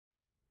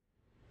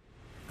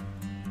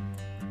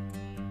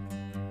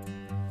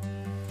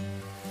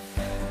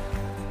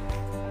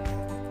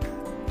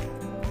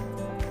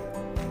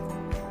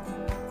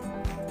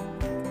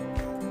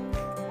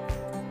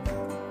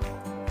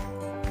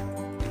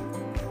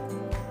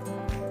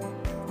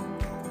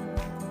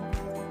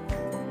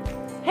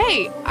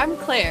Hey, I'm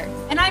Claire.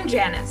 And I'm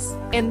Janice.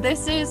 And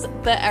this is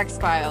The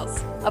X-Files,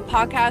 a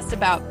podcast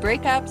about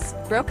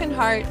breakups, broken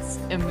hearts,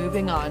 and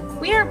moving on.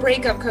 We are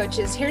breakup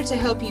coaches here to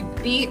help you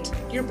beat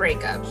your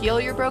breakup,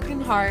 Heal your broken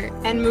heart,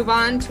 and move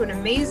on to an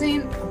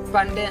amazing,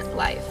 abundant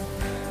life.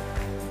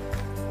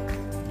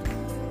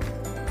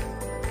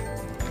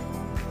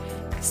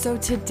 So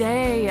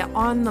today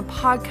on the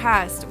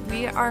podcast,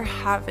 we are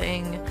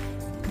having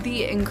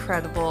the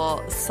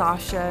incredible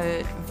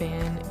Sacha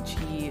Van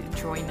G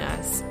join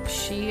us.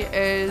 She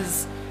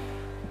is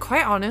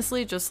quite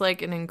honestly just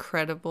like an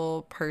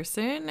incredible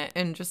person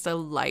and just a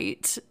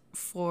light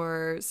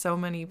for so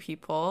many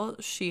people.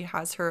 She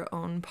has her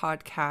own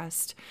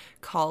podcast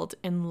called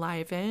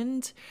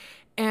Enlivened,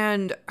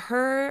 and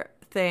her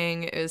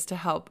thing is to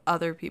help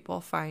other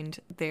people find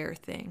their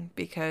thing,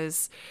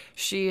 because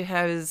she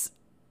has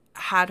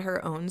had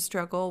her own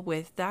struggle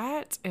with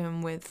that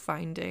and with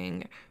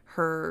finding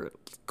her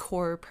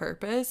core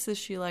purpose, as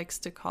she likes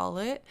to call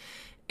it.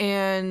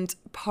 And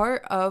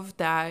part of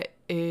that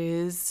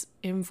is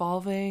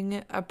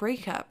involving a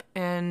breakup.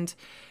 And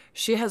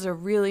she has a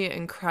really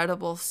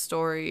incredible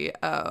story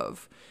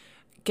of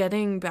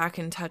getting back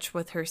in touch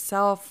with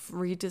herself,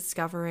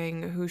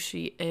 rediscovering who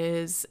she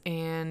is,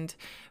 and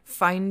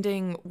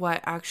finding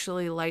what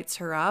actually lights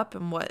her up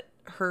and what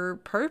her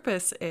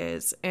purpose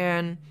is.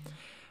 And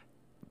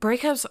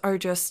breakups are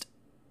just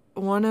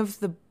one of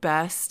the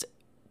best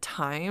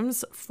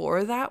times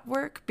for that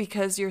work,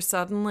 because you're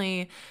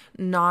suddenly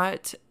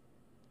not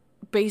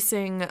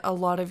basing a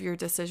lot of your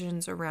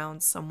decisions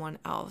around someone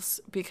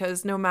else.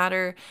 Because no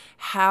matter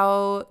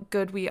how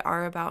good we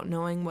are about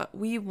knowing what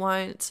we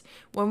want,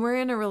 when we're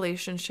in a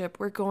relationship,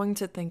 we're going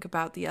to think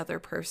about the other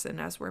person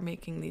as we're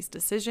making these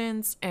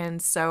decisions.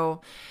 And so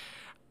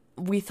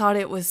we thought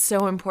it was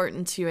so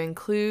important to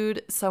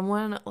include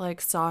someone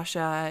like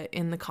Sacha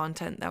in the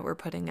content that we're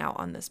putting out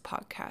on this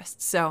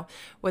podcast. So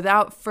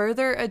without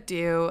further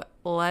ado,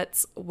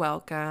 let's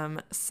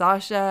welcome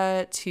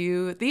Sacha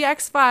to the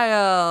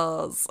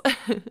X-Files.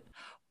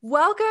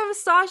 Welcome,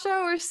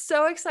 Sacha. We're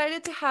so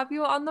excited to have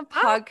you on the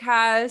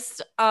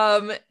podcast.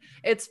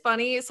 It's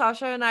funny,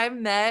 Sacha and I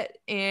met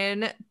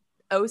in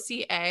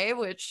OCA,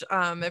 which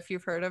if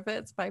you've heard of it,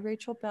 it's by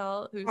Rachel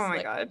Bell, who's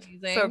God,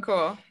 amazing. So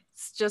cool.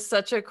 It's just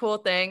such a cool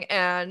thing,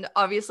 and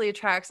obviously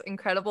attracts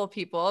incredible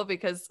people,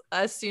 because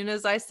as soon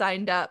as I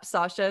signed up,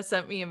 Sacha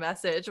sent me a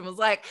message and was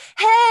like,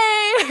 hey,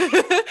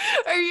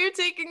 are you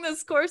taking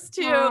this course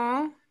too?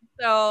 Aww.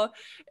 So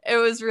it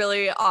was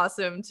really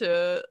awesome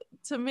to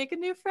make a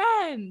new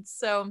friend.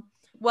 So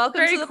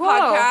welcome to the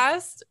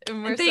podcast,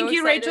 and we're thank so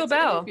you, excited Rachel to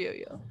Bell. interview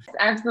you.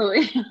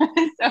 Absolutely.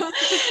 So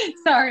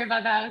sorry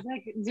about that. I was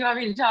like, do you want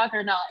me to talk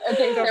or not?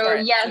 Okay, so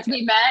yes,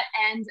 we met,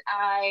 and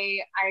I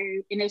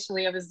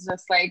initially, it was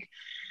just like,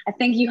 I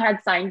think you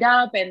had signed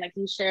up, and like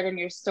you shared in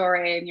your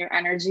story, and your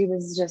energy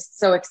was just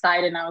so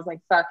excited. And I was like,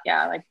 fuck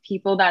yeah, like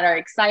people that are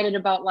excited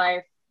about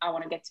life, I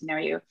want to get to know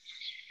you.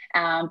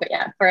 But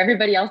yeah, for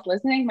everybody else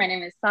listening, my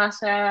name is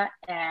Sacha,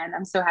 and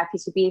I'm so happy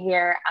to be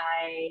here.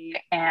 I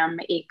am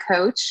a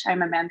coach.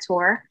 I'm a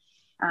mentor,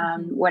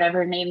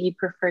 whatever name you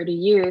prefer to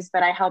use,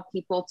 but I help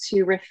people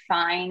to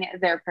refine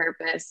their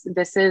purpose.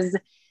 This is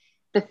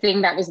the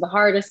thing that was the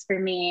hardest for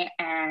me,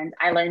 and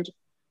I learned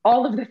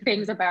all of the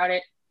things about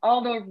it,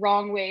 all the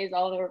wrong ways,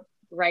 all the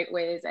right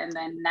ways, and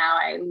then now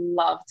I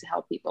love to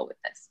help people with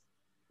this.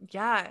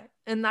 Yeah.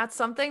 And that's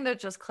something that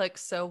just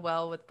clicks so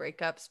well with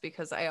breakups,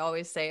 because I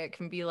always say it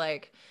can be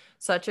like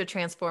such a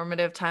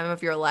transformative time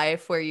of your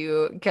life where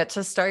you get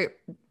to start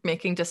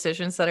making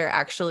decisions that are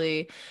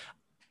actually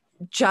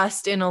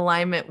just in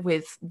alignment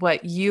with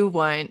what you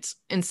want,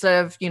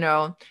 instead of,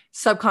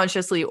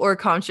 subconsciously or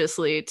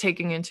consciously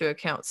taking into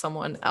account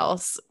someone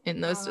else in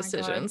those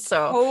decisions.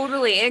 So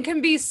totally. It can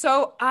be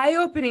so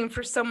eye-opening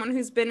for someone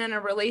who's been in a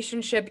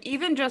relationship,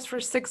 even just for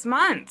 6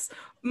 months,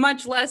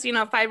 much less,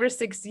 5 or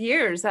 6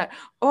 years, that,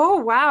 oh,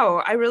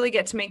 wow, I really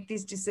get to make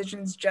these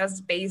decisions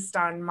just based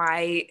on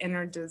my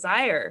inner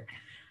desire.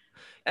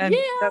 And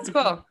that's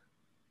cool.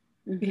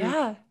 Mm-hmm.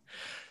 Yeah.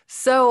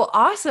 So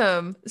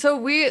awesome.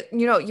 So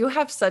you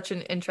have such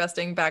an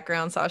interesting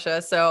background,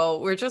 Sacha. So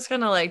we're just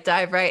going to like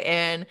dive right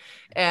in.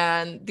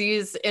 And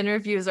these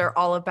interviews are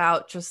all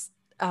about just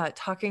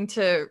talking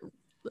to,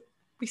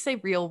 we say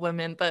real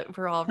women, but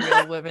we're all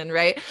real women,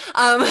 right?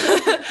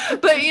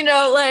 But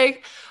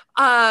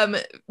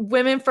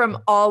women from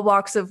all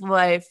walks of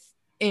life,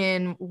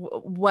 in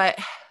what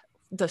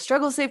the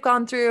struggles they've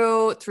gone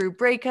through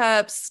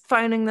breakups,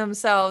 finding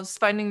themselves,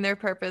 finding their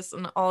purpose,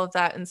 and all of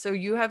that. And so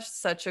you have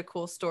such a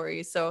cool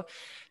story. So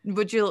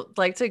would you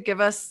like to give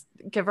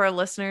our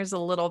listeners a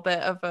little bit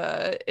of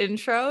a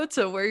intro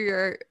to where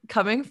you're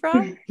coming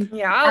from?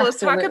 Yeah, let's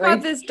talk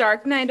about this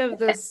dark night of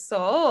the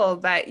soul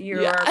that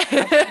you're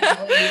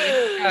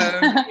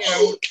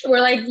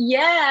We're like,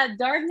 yeah,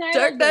 dark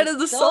night of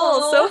the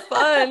soul. So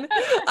fun.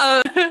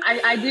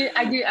 I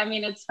do. I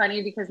mean, it's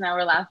funny because now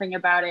we're laughing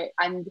about it,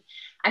 and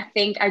I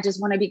think I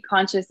just want to be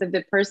conscious of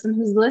the person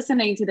who's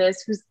listening to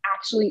this, who's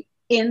actually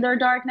in their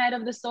dark night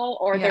of the soul,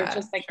 or they're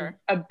just like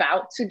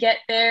about to get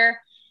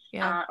there.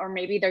 Yeah. Or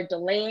maybe they're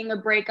delaying a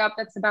breakup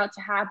that's about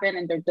to happen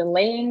and they're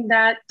delaying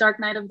that dark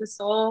night of the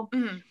soul.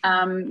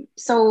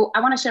 So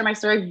I want to share my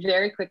story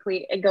very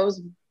quickly.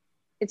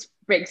 It's a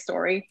big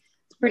story.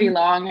 It's pretty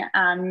long. But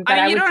I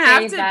mean, you don't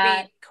have to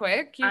that be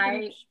quick. You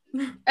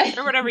can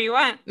share whatever you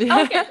want.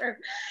 Okay, sure.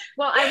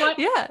 Well,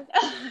 Yeah.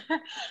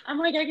 I'm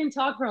like, I can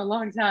talk for a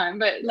long time,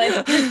 but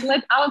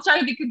I'll try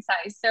to be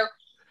concise. So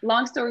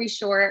long story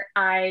short,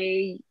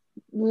 I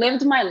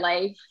lived my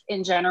life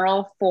in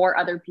general for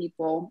other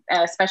people,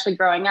 especially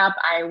growing up.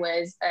 I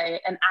was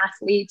an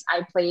athlete.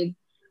 I played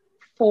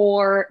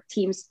 4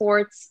 team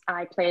sports.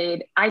 I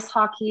played ice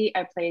hockey.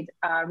 I played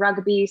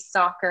rugby,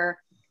 soccer,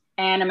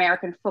 and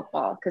American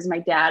football because my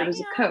dad was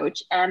a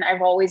coach. And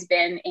I've always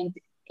been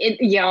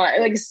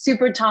like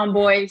super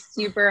tomboy,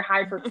 super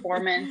high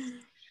performance.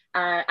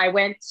 I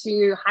went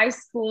to high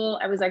school.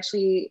 I was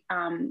actually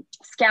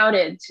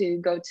scouted to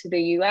go to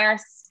the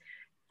US.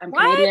 I'm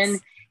Canadian,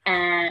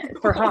 and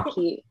for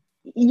hockey.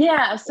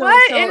 Yeah. So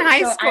in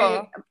high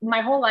school?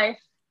 My whole life.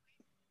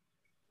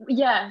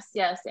 Yes.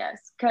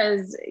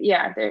 Because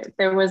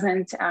there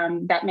wasn't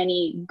that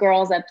many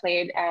girls that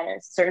played at a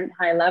certain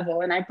high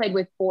level, and I played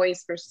with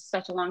boys for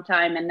such a long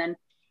time. And then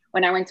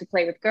when I went to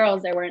play with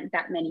girls, there weren't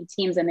that many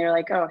teams, and they're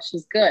like, "Oh,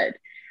 she's good."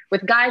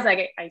 With guys,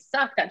 I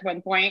sucked at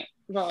one point.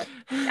 Well,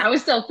 I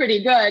was still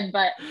pretty good,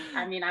 but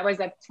I mean, I was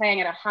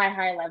playing at a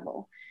high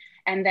level.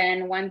 And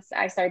then once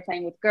I started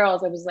playing with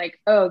girls, I was like,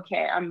 oh,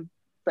 okay, I'm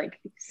like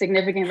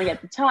significantly at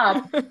the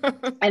top.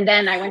 And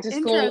then I went to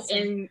school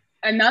in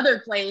another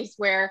place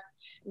where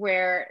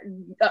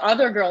the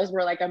other girls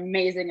were like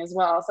amazing as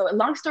well. So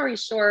long story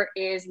short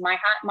is my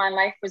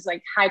life was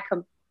like high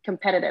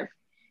competitive.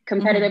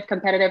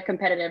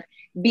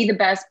 Be the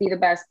best.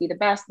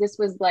 This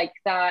was like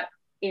that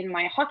in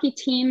my hockey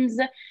teams,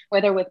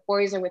 whether with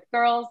boys or with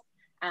girls.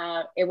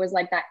 It was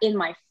like that in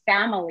my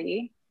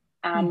family.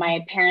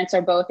 My parents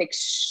are both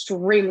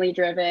extremely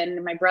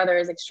driven. My brother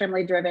is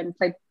extremely driven,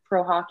 played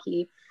pro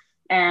hockey.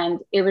 And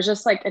it was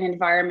just like an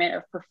environment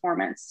of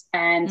performance.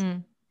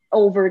 And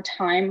over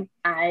time,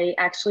 I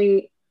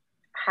actually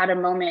had a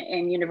moment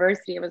in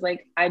university. It was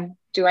like,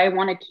 do I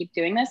want to keep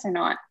doing this or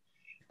not?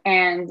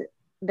 And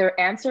their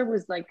answer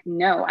was like,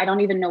 no, I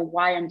don't even know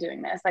why I'm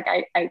doing this. Like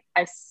I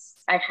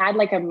had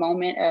like a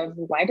moment of,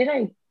 why did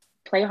I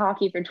play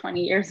hockey for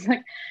 20 years?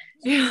 Like,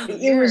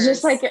 it was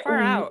just like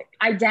an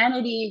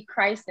identity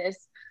crisis.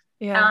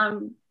 Yeah.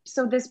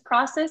 So this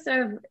process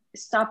of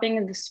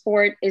stopping the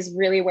sport is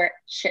really where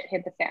shit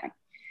hit the fan.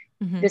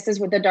 This is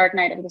with the dark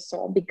night of the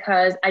soul,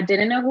 because I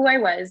didn't know who I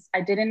was.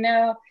 I didn't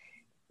know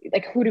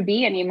like who to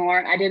be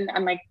anymore.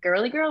 I'm like,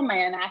 girly girl, am I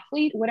an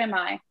athlete? What am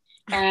I?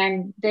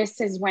 And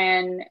this is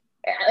when,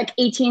 like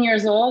 18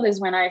 years old is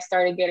when I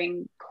started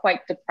getting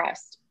quite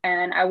depressed.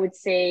 And I would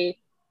say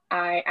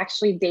I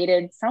actually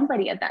dated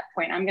somebody at that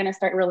point. I'm going to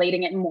start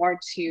relating it more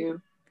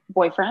to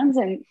boyfriends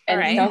and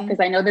stuff, because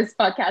I know this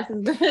podcast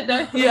is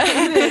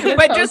the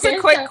but just a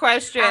quick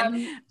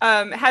question.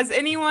 Has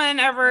anyone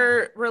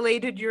ever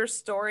related your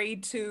story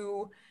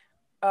to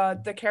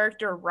the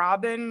character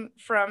Robin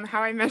from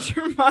How I Met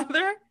Your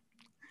Mother?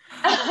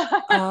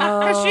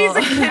 Because she's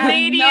a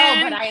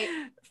Canadian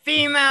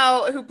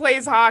female who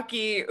plays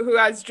hockey, who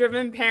has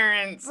driven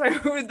parents,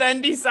 who then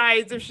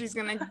decides if she's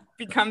going to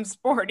become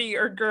sporty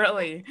or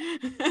girly.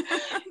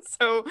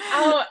 So,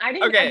 I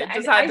didn't. Okay,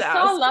 I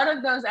saw a lot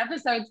of those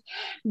episodes,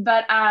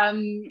 but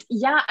I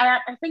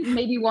think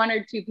maybe 1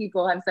 or 2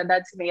 people have said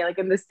that to me, like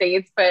in the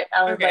States. But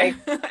I was like,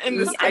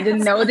 I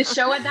didn't know the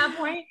show at that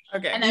point.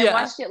 And I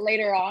watched it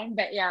later on.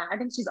 But yeah, I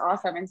think she's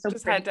awesome and so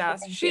just pretty. Had to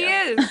ask. She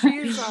is.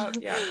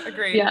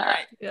 Agreed. Yeah.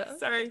 Right.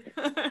 Sorry.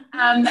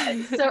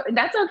 So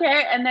that's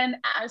okay. And then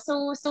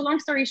so long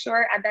story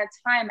short, at that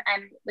time,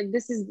 and like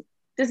this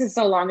is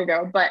so long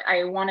ago, but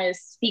I want to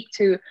speak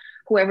to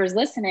whoever's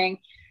listening.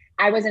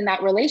 I was in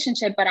that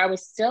relationship, but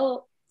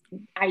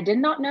I did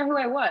not know who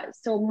I was.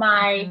 So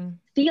my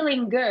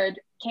feeling good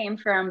came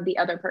from the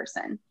other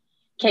person,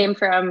 came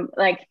from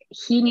like,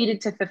 he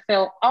needed to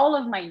fulfill all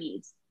of my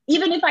needs,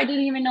 even if I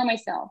didn't even know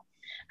myself.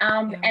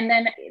 And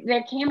then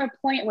there came a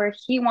point where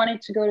he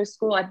wanted to go to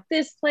school at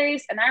this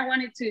place, and I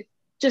wanted to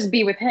just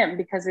be with him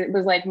because it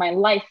was like my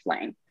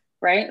lifeline,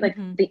 right? Like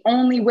the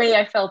only way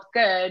I felt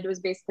good was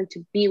basically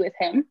to be with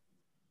him.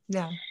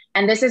 Yeah.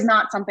 And this is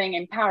not something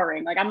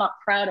empowering. Like, I'm not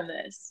proud of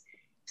this.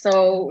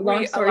 So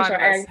long story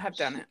short, I have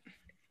done it.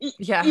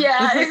 Yeah.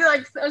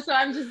 It's like, so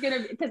I'm just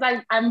gonna, because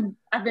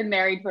I've been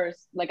married for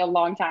like a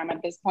long time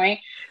at this point,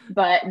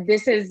 but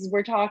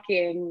we're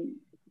talking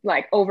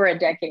like over a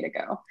decade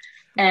ago.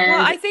 And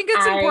well, I think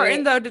it's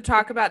important though to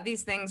talk about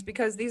these things,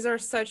 because these are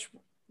such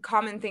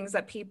common things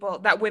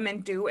that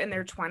women do in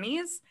their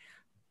 20s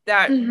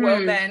that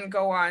will then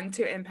go on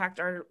to impact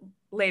our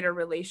later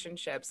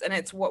relationships, and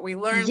it's what we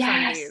learn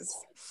from these.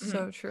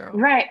 So true.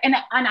 Right. And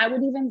I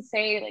would even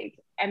say, like,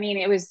 I mean,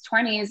 it was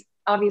 20s.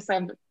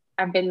 Obviously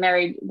I've been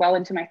married well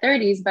into my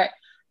 30s, but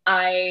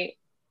I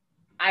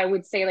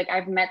would say, like,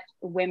 I've met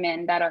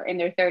women that are in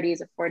their 30s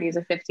or 40s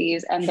or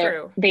 50s, and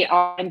they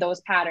are in those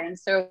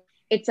patterns. So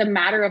it's a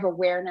matter of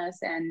awareness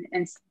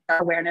and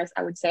self-awareness,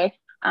 I would say.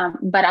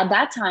 But at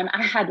that time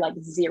I had like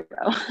zero,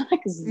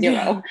 like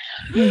zero.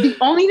 The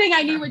only thing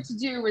I knew what to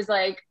do was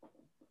like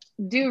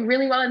do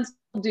really well in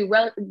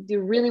school,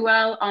 do really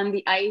well on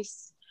the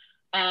ice,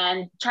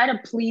 and try to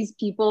please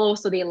people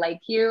so they like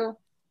you.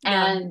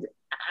 Yeah. And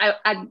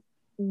I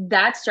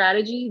that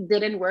strategy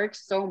didn't work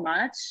so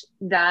much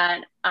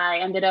that I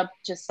ended up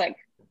just like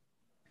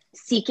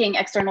seeking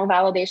external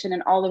validation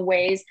in all the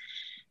ways.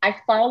 I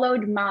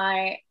followed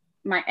my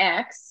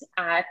ex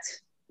at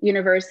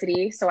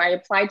university. So I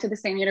applied to the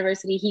same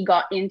university he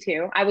got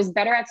into. I was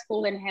better at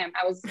school than him.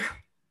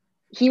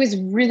 He was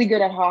really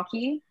good at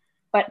hockey,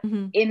 but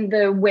in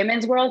the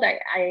women's world,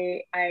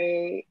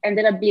 I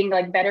ended up being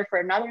like better for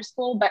another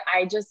school, but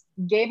I just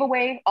gave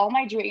away all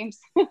my dreams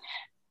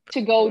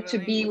to go to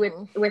be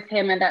with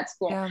him at that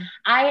school. Yeah.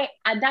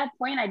 At that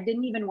point, I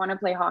didn't even want to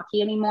play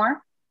hockey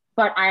anymore,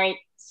 but I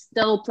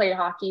still played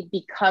hockey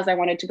because I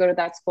wanted to go to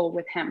that school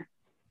with him.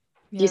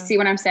 Yeah. Do you see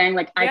what I'm saying?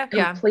 Like I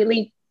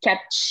completely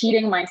kept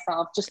cheating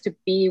myself just to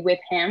be with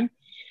him.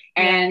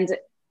 And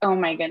oh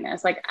my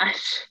goodness, like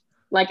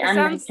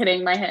I'm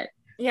hitting my head.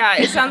 Yeah,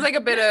 it sounds like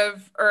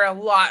a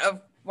lot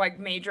of like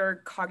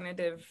major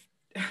cognitive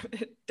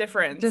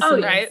difference,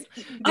 right?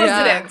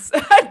 Dissonance.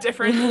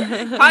 Different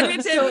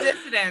cognitive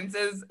dissonance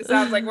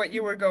sounds like what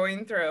you were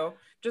going through.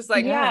 Just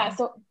like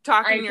so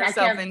talking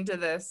yourself into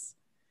this.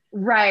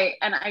 Right.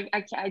 And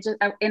I just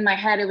in my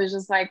head, it was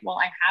just like, well,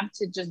 I have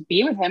to just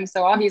be with him.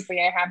 So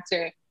obviously I have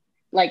to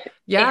it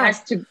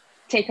has to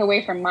take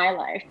away from my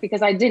life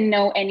because I didn't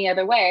know any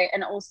other way.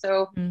 And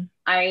also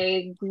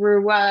I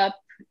grew up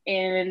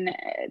in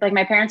like,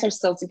 my parents are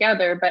still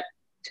together, but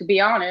to be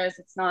honest,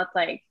 it's not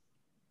like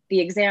the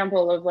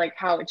example of like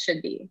how it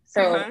should be.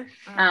 So,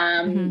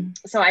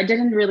 so I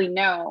didn't really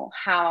know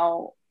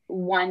how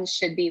one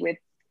should be with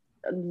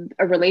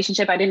a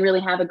relationship. I didn't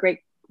really have a great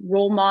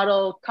role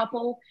model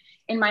couple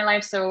in my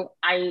life. So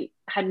I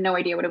had no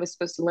idea what it was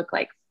supposed to look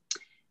like.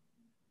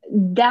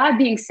 That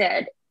being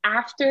said,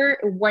 after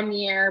 1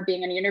 year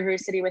being in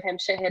university with him,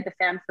 shit hit the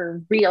fan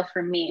for real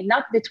for me,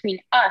 not between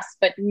us,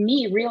 but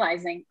me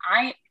realizing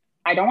I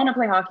don't want to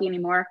play hockey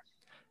anymore.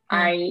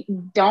 I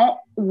don't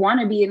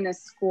want to be in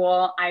this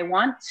school. I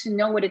want to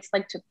know what it's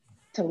like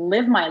to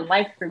live my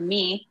life for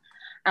me.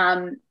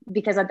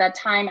 Because at that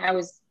time I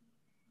was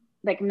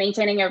like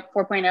maintaining a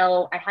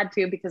 4.0. I had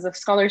to because of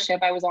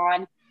scholarship I was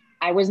on.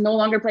 I was no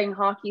longer playing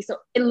hockey. So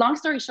long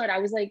story short, I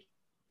was like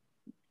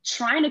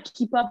trying to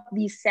keep up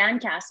these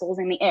sandcastles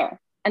in the air.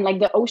 And like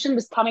the ocean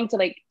was coming to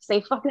like say,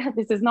 fuck that,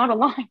 this is not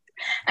aligned.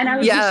 And I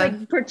was just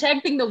like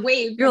protecting the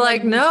wave. You're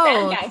like,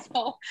 no,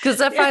 because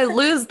if I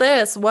lose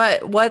this,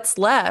 what's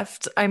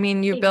left? I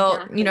mean, you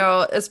built,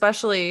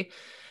 especially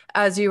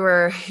as you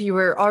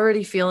were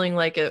already feeling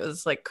like it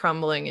was like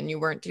crumbling and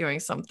you weren't doing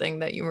something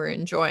that you were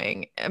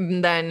enjoying.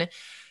 And then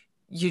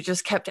you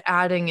just kept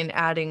adding and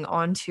adding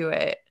onto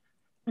it.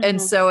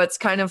 And so it's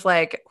kind of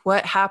like,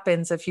 what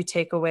happens if you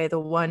take away the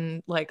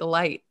one like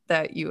light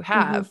that you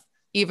have?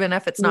 Even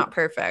if it's not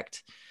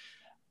perfect.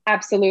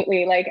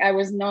 Absolutely. Like I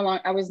was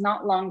not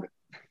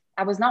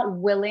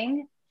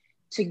willing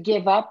to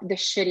give up the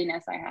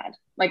shittiness I had.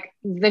 Like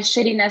the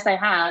shittiness I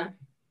had,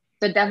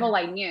 the devil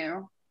I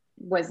knew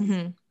was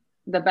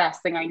the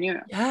best thing I knew.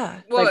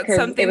 Yeah. Well, it's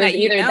something it was that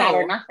you either know. that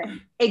or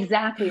nothing.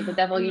 Exactly. The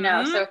devil,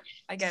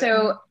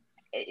 So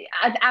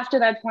after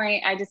that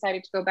point, I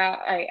decided to go back.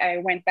 I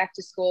went back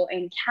to school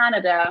in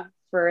Canada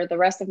for the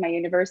rest of my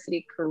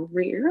university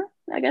career,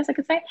 I guess I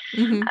could say.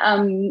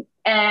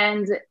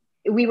 And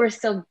we were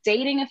still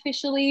dating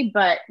officially,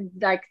 but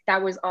like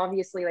that was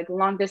obviously like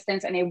long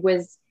distance. And he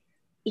was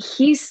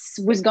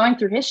going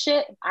through his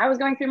shit. I was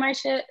going through my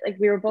shit. Like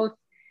we were both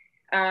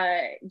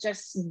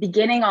just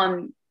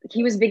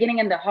he was beginning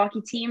in the hockey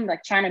team,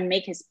 like trying to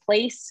make his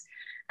place,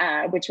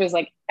 which was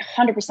like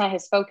 100%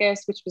 his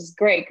focus, which was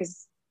great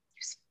because he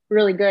was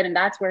really good. And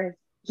that's where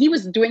he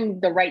was doing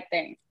the right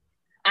thing.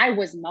 I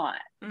was not.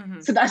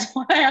 So that's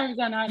why I was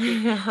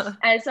unhappy.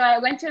 And so I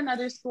went to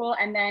another school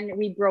and then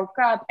we broke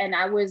up. And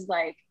I was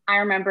like, I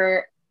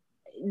remember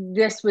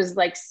this was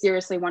like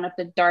seriously one of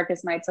the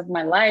darkest nights of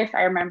my life.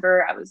 I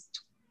remember I was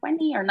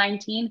 20 or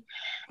 19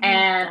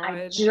 and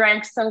I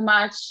drank so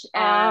much.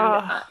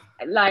 And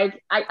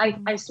like,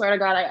 I swear to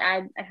God,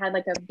 I had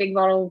like a big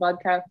bottle of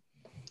vodka.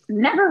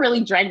 Never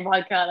really drank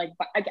vodka. Like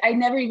I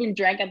never even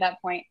drank at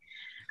that point.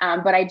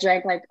 But I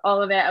drank like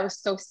all of it. I was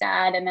so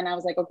sad. And then I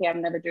was like, okay,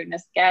 I'm never doing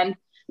this again.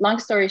 Long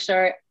story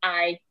short,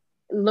 I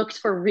looked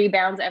for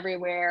rebounds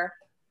everywhere,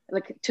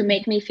 like to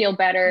make me feel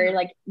better.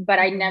 Like, but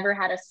I never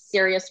had a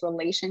serious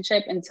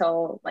relationship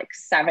until like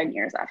 7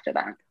 years after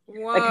that.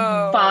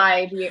 Whoa.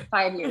 Like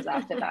 5 years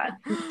after that.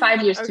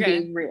 5 years to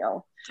be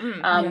real.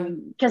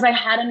 Because I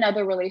had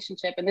another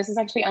relationship, and this is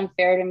actually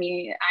unfair to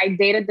me. I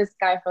dated this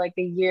guy for like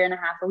a year and a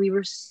half, and we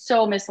were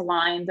so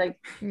misaligned. Like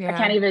I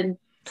can't even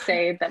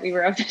say that we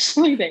were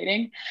officially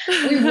dating.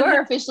 We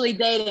were officially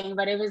dating,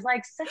 but it was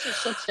like such a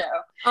shit show.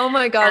 Oh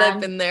my God,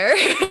 I've been there.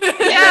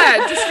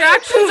 Yeah,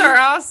 distractions are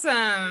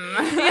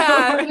awesome.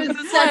 Yeah, it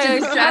was such a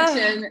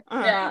distraction.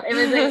 Yeah,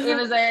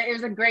 it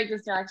was a great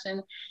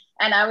distraction.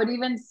 And I would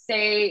even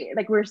say,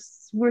 like,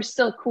 we're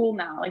still cool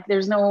now. Like,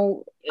 there's a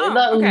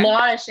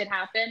lot of shit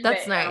happened.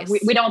 That's but, nice.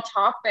 We don't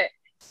talk, but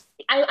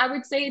I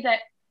would say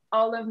that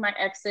all of my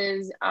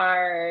exes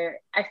are,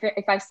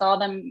 if I saw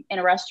them in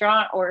a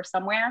restaurant or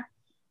somewhere,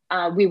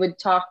 we would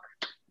talk.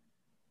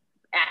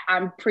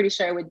 I'm pretty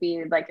sure it would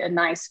be like a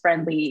nice,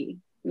 friendly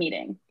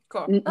meeting.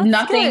 Cool.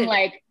 Nothing good.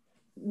 like,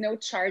 no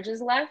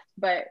charges left,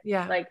 but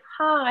Yeah. like,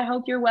 I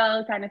hope you're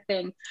well, kind of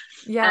thing.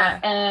 Yeah.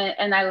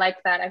 And I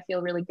like that. I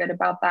feel really good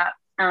about that.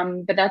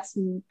 But that's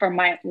from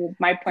my point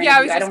of view.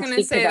 I was just going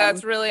to say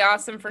that's really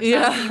awesome for some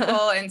Yeah.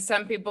 people, and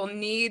some people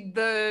need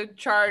the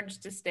charge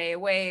to stay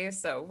away.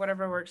 So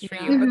whatever works for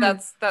you, but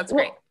that's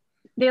great.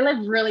 They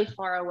live really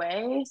far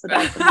away, so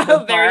that's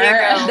there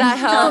you go. That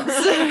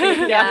helps.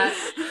 Yeah.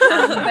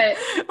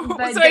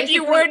 But so if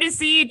you were to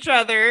see each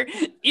other,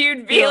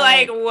 you'd be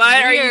like,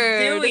 "What are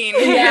you doing?"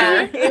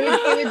 Yeah,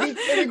 it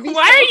would be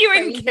Why so are you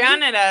crazy. in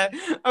Canada?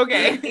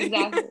 Okay.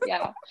 Exactly.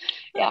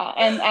 Yeah.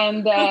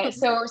 And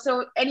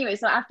so anyway,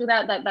 so after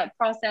that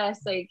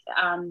process, like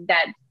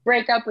that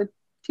breakup with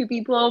two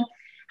people,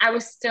 I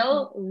was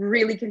still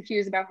really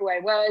confused about who I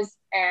was,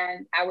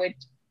 and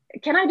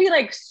can I be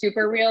like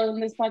super real in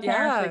this podcast?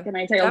 Yeah, like, can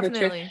I tell the truth?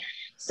 definitely.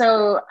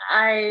 So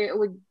I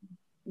would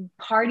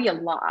party a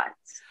lot.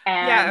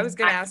 And yeah, I was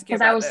going to ask you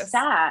about this.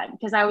 Sad,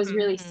 because I was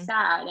really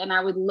sad, and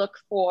I would look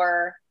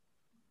for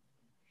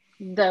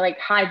the like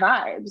high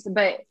vibes.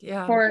 But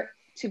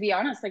to be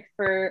honest, like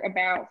for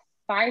about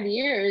 5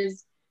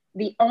 years,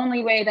 the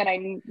only way that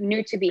I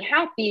knew to be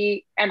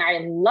happy, and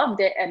I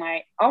loved it, and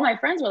all my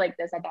friends were like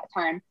this at that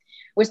time,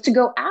 was to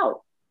go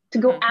out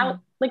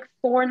like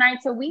 4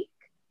 nights a week.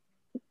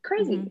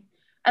 Crazy. And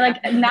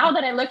like now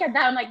that I look at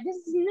that, I'm like, this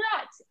is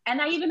nuts.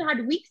 And I even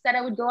had weeks that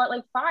I would go out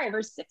like 5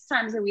 or 6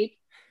 times a week.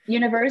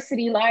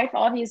 University life,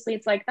 obviously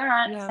it's like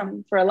that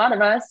for a lot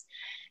of us.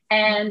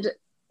 And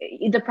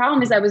the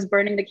problem is I was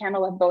burning the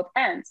candle at both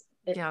ends.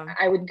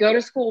 I would go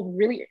to school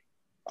really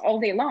all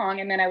day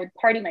long, and then I would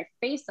party my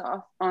face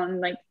off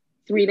on like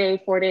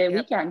 3-day, 4-day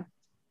weekend.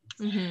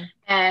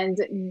 And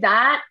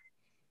that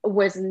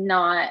was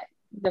not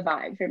the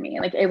vibe for me.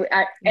 Like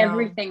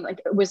everything, like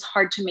it was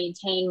hard to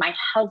maintain my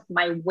health,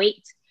 my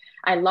weight.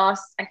 I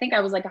think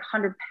I was like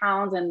 100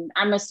 pounds, and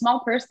I'm a small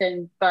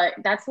person, but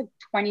that's like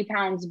 20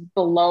 pounds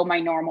below my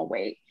normal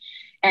weight.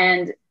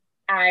 And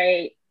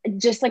I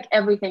just like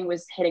everything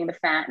was hitting the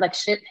fan, like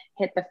shit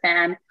hit the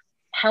fan,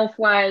 health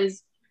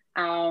wise,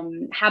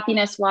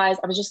 happiness wise.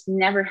 I was just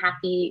never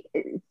happy.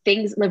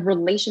 Things like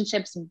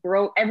relationships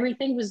broke.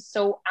 Everything was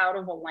so out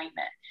of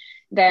alignment.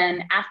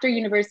 Then after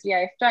university,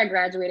 after I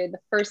graduated, the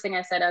first thing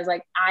I said, I was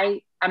like,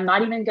 I'm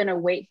not even going to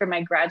wait for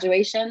my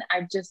graduation.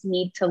 I just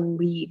need to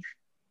leave.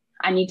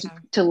 I need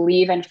to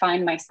leave and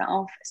find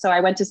myself. So I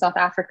went to South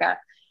Africa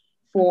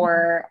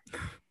for,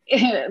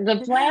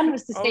 the plan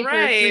was to stay for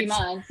 3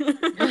 months. The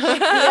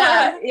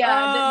plan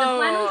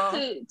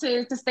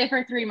was to stay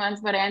for 3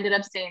 months, but I ended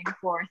up staying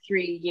for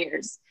 3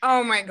 years.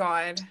 Oh my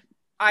God.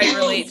 I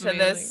relate to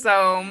this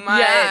so much.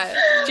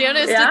 Yeah,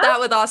 Janice did that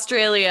with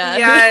Australia.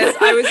 Yes,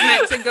 I was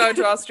meant to go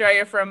to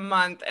Australia for a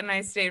month, and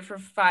I stayed for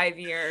 5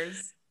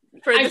 years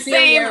for the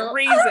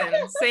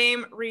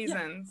same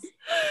reasons.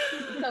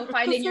 So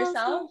finding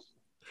yourself?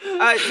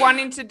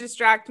 Wanting to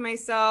distract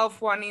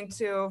myself, wanting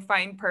to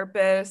find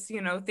purpose,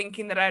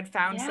 thinking that I'd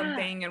found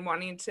something and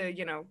wanting to,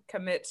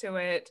 commit to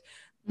it,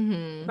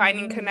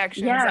 finding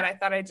connections that I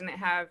thought I didn't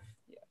have.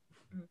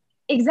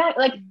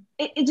 Exactly. Like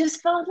it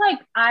just felt like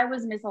I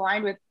was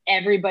misaligned with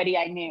everybody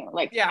I knew.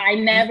 Like I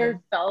never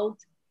felt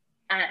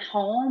at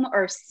home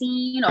or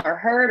seen or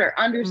heard or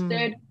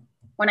understood.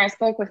 When I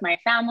spoke with my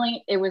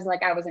family, it was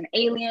like I was an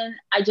alien.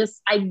 I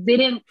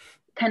didn't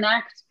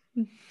connect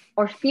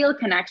or feel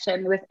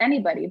connection with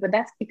anybody, but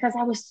that's because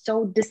I was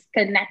so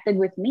disconnected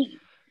with me.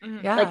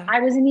 Like I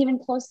wasn't even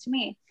close to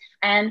me.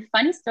 And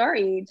funny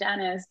story,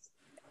 Janice,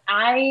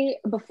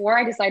 before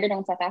I decided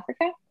on South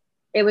Africa,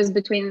 it was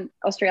between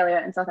Australia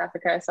and South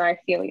Africa. So I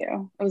feel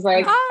you. I was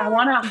like, I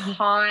want a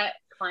hot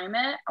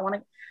climate. I want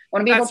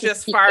to be able to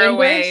just speak far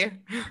English, away.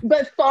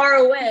 but far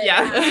away.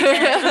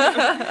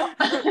 Yeah.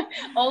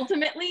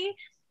 Ultimately,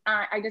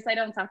 I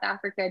decided on South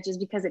Africa just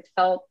because it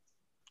felt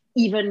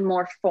even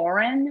more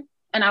foreign.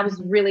 And I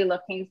was really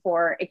looking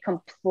for a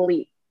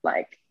complete,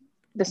 like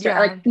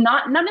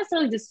not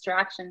necessarily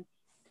distraction,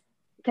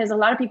 because a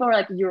lot of people are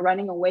like, you're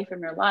running away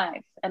from your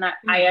life. And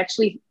I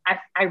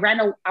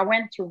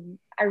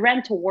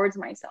ran towards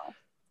myself.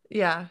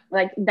 Yeah.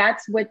 Like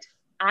that's what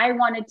I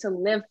wanted to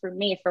live for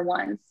me for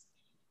once.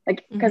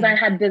 Like, because I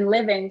had been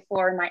living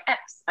for my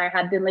ex, I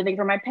had been living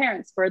for my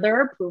parents, for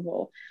their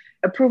approval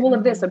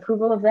of this,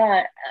 approval of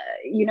that,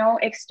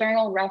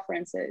 external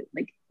references.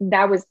 Like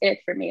that was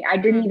it for me. I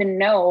didn't even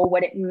know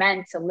what it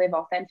meant to live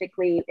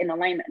authentically in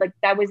alignment. Like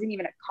that wasn't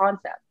even a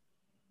concept.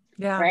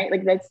 right?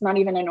 Like that's not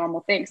even a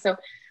normal thing. So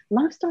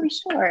long story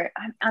short,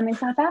 I'm in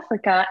South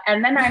Africa,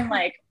 and then I'm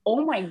like,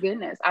 oh my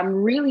goodness, I'm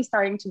really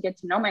starting to get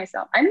to know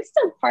myself. I'm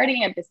still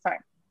partying at this time,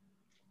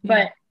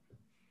 but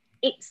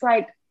it's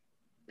like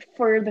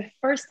for the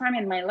first time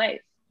in my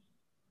life,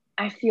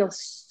 I feel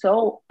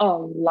so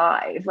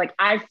alive. Like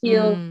I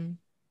feel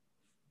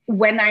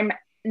when I'm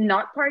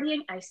not partying,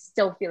 I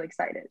still feel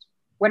excited.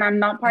 When I'm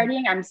not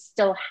partying, I'm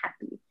still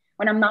happy.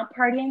 When I'm not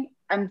partying,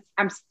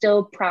 I'm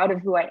still proud of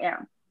who I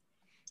am.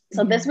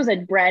 So this was a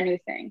brand new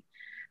thing.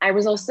 I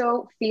was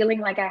also feeling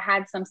like I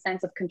had some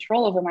sense of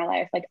control over my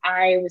life. Like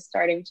I was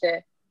starting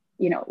to,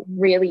 you know,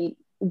 really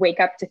wake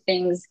up to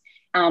things.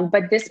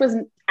 But this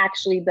wasn't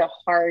actually the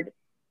hard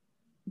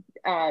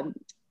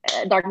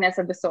darkness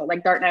of the soul,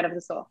 like dark night of the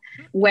soul.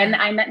 When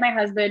I met my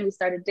husband, we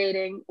started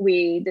dating,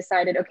 we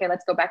decided, okay,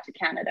 let's go back to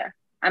Canada.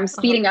 I'm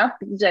speeding up.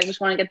 I just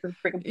want to get to the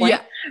freaking point.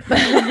 Yeah.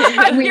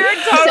 I'm in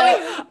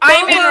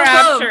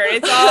rapture.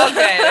 It's all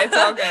good. It's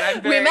all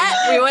good. We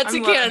went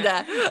to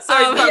Canada.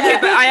 Okay,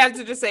 but I have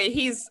to just say,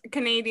 he's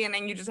Canadian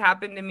and you just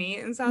happened to meet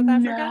in South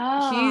Africa?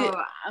 No.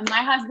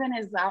 My husband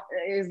is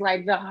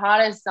like the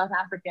hottest South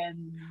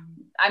African.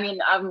 I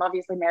mean, I'm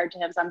obviously married to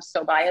him, so I'm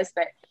so biased.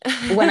 But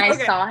when I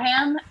saw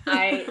him,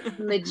 I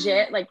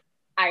legit, like,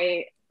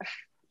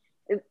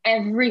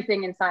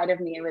 everything inside of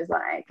me was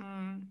like,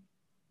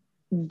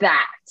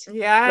 that.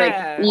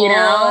 Yeah. Like, you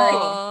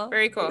know,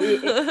 very cool.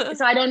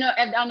 So I don't know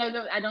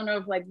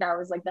if like that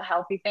was like the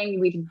healthy thing.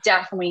 We've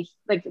definitely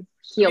like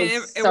healed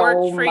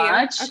so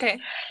much. You. Okay.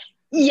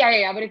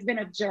 Yeah, but it's been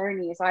a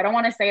journey. So I don't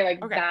want to say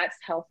like that's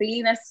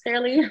healthy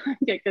necessarily.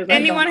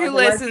 Anyone who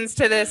listens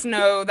to this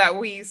know that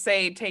we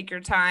say take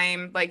your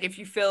time. Like if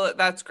you feel it,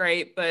 that's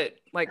great. But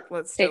like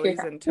let's still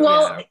ease into it.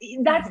 Well,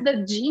 that's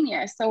the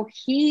genius. So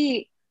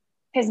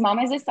his mom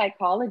is a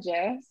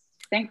psychologist,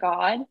 thank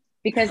God,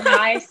 because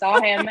I saw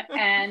him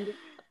and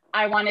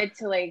I wanted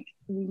to like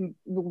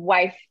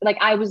wife. Like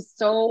I was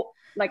so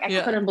like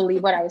I couldn't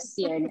believe what I was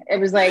seeing. It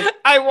was like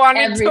I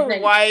wanted to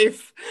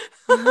wife.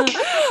 I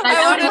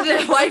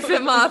wanted to wife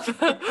him up.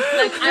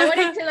 Like I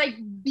wanted to like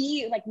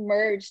be like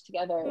merged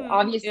together.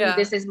 Obviously,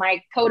 this is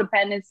my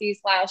codependency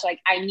 / like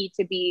I need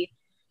to be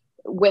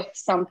with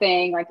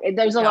something. Like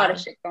there's a lot of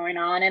shit going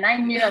on, and I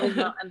knew I was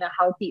not in the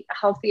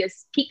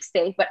healthiest peak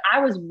state, but I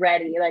was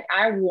ready. Like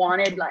I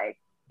wanted like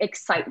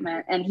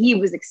excitement, and he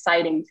was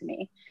exciting to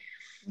me.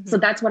 So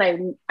that's what I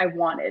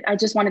wanted. I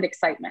just wanted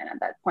excitement at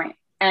that point.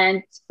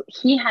 And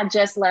he had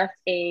just left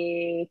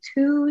a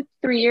 2-3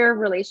 year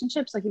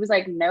relationship. So he was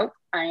like, nope,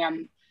 I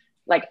am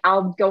like,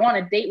 I'll go on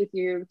a date with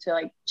you to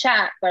like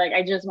chat, but like,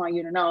 I just want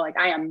you to know, like,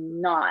 I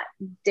am not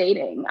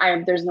dating.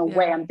 there's no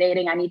way I'm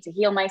dating. I need to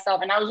heal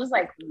myself. And I was just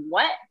like,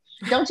 what?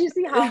 Don't you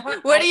see how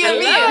hard? What do you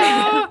mean?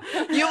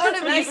 You want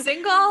to be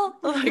single?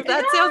 Like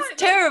that sounds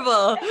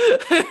terrible.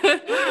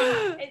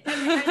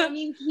 I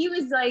mean, he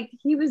was like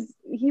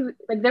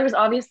there was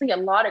obviously a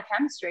lot of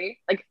chemistry,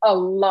 like a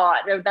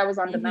lot that was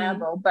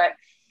undeniable. But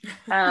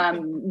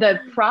the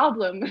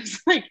problem was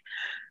like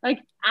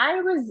I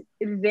was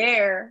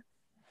there,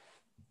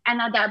 and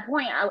at that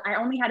point, I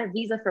only had a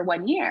visa for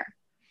 1 year,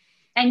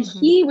 and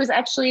he was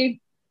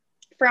actually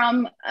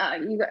from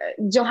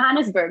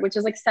Johannesburg, which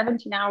is like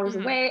 17 hours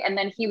away. And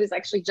then he was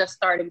actually just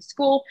starting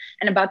school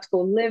and about to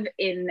go live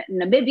in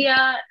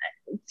Namibia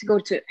to go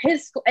to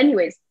his school.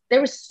 Anyways,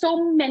 there were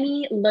so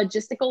many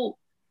logistical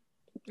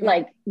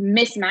like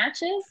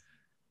mismatches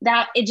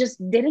that it just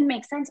didn't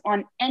make sense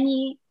in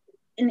any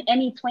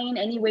plane,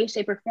 any way,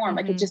 shape or form.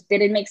 Like it just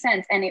didn't make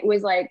sense. And it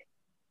was like,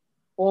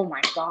 oh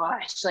my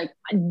gosh, like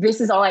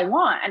this is all I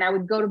want. And I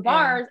would go to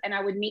bars and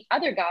I would meet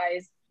other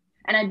guys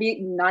and I'd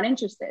be not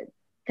interested.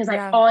 Because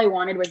all I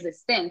wanted was this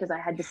thing, because I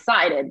had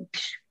decided,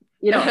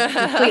 you know,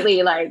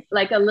 completely like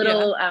a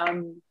little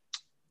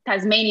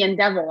Tasmanian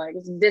devil. Like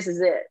this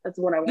is it. That's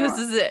what I want. This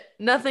is it.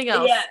 Nothing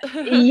else.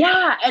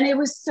 Yeah. And it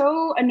was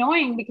so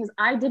annoying because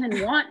I didn't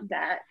want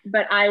that,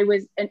 but I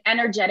was, and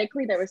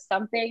energetically there was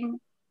something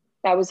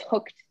that was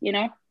hooked, you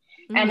know,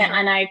 and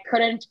I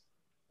couldn't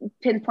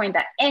pinpoint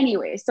that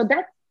anyway. So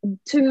that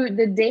to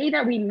the day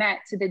that we met,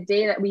 to the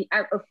day that we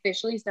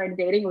officially started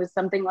dating, was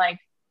something like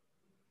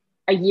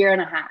a year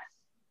and a half.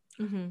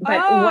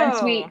 But once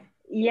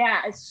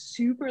it's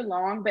super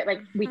long, but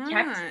like we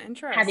kept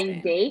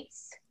having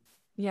dates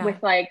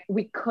with like,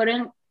 we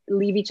couldn't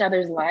leave each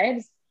other's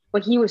lives,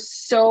 but he was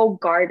so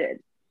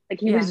guarded.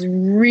 Like he was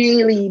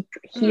really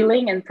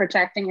healing and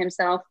protecting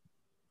himself.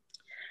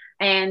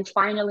 And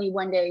finally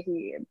one day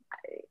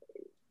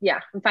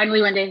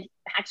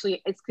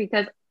actually it's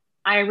because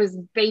I was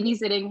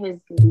babysitting his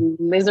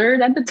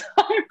lizard at the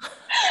time.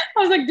 I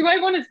was like, do I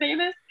want to say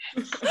this?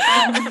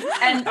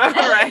 All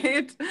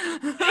right.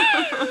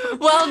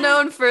 Well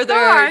known for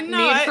their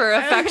need for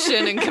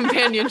affection and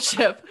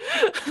companionship.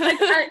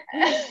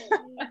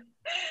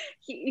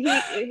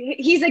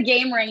 He's a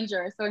game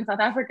ranger. So in South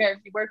Africa, if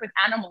you work with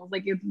animals,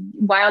 like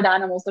wild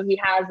animals, so he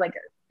had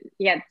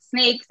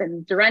snakes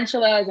and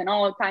tarantulas and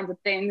all kinds of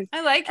things.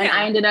 I like him. And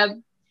I ended up,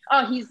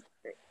 he's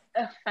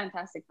a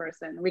fantastic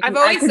person. I've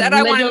always said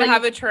I wanted to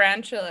have a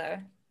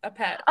tarantula. a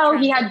pet? Oh,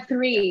 he had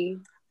 3.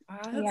 Wow,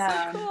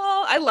 that's so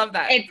cool. I love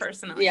that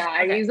personally.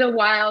 Yeah, okay. He's a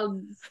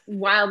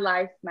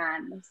wildlife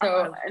man.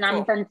 So, and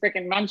I'm from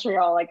freaking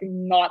Montreal, like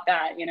not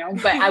that, you know.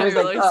 But I was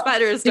like,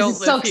 spiders don't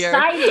live here. So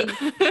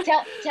exciting.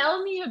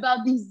 Tell me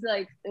about these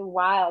like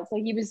wild. So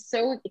he was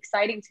so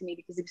exciting to me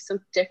because he was so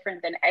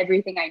different than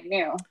everything I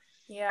knew.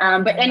 Yeah.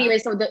 But anyway,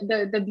 so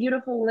the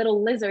beautiful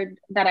little lizard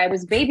that I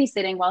was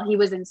babysitting while he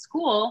was in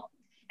school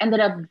ended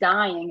up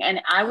dying,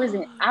 and I was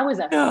a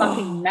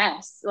fucking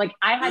mess. Like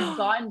I had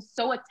gotten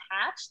so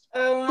attached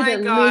to the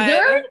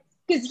lizard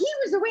because he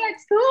was away at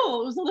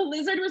school. So the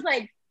lizard was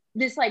like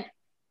this like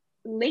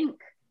link,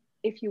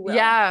 if you will.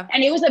 Yeah.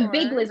 And it was a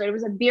big lizard. It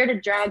was a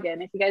bearded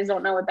dragon. If you guys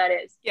don't know what that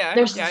is. Yeah.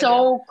 They're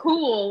so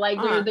cool. Like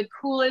they're the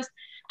coolest.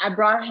 I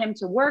brought him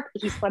to work.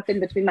 He slept in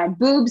between my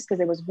boobs because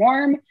it was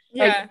warm.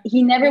 Yeah. Like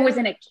he never was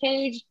in a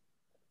cage.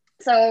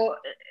 So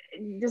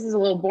this is a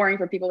little boring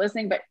for people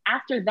listening, but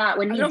after that,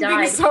 when he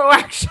died, think so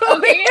actually.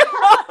 Okay.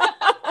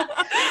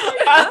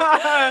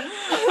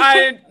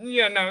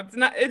 It's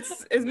not.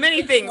 It's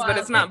many things, but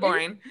it's not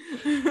boring.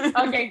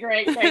 Okay,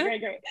 great.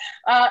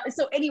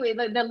 So anyway,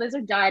 the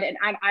lizard died, and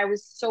I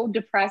was so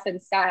depressed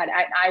and sad.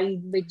 I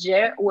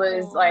legit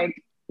was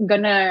like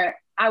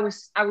I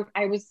was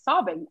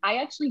sobbing. I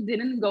actually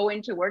didn't go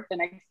into work the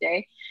next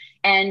day,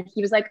 and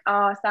he was like,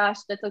 "Oh,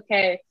 Sash, that's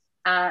okay."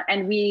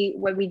 And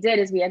what we did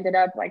is we ended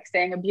up like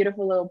saying a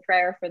beautiful little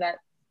prayer for that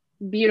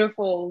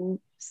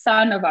beautiful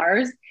son of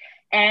ours.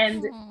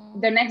 And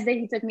the next day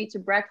he took me to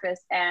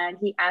breakfast and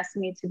he asked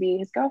me to be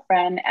his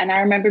girlfriend. And I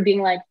remember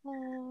being like,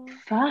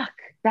 fuck,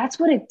 that's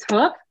what it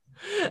took.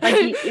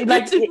 You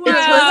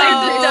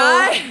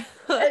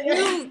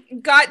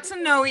got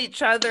to know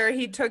each other.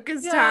 He took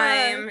his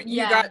time.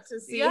 You got to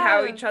see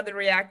how each other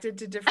reacted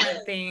to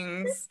different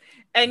things.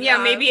 And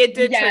maybe it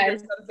did trigger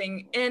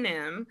something in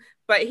him.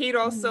 But he'd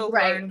also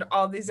learned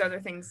all these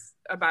other things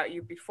about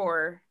you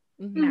before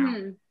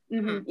now.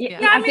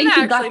 Yeah, I think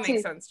that actually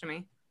makes sense to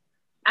me.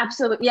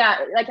 Absolutely.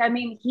 Yeah. Like, I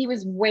mean, he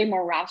was way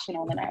more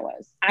rational than I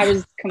was. I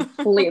was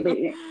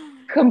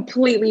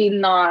completely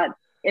not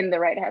in the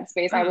right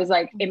headspace. I was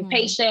like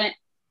impatient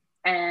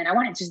and I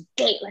wanted to just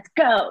date. Let's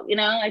go, you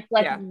know, like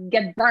let's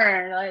get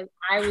burned. Like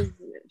I was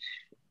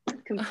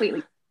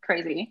completely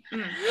crazy.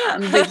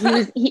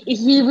 But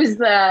he was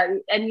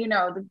and you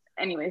know,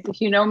 anyways,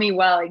 if you know me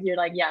well, like you're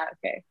like, yeah,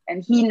 okay.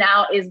 And he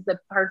now is the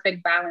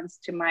perfect balance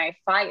to my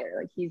fire.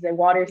 Like he's a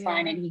water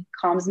sign and he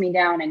calms me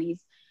down and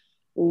he's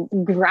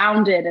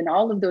grounded and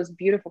all of those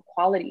beautiful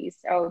qualities.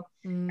 So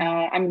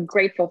I'm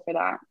grateful for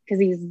that because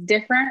he's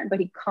different, but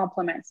he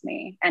complements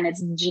me and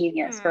it's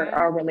genius for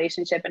our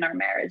relationship and our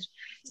marriage.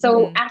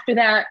 So after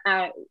that,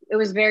 it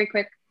was very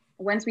quick.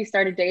 Once we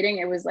started dating,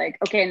 it was like,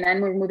 okay, and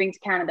then we're moving to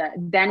Canada.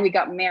 Then we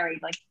got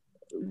married. Like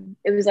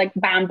it was like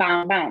bam,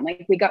 bam, bam.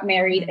 Like we got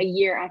married a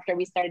year after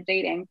we started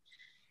dating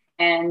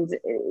and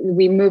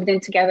we moved in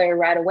together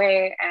right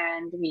away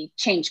and we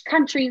changed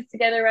countries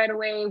together right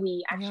away.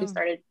 We actually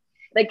started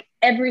like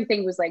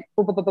everything was like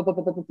boom, boom, boom, boom,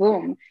 boom, boom,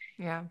 boom.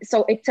 Yeah.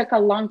 So it took a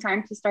long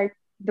time to start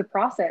the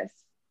process.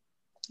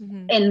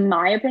 In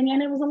my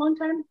opinion, it was a long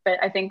time, but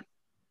I think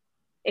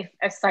if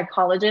a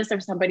psychologist or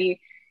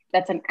somebody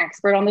that's an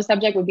expert on the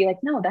subject would be like,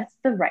 no, that's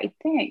the right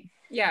thing.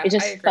 Yeah. It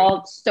just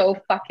felt so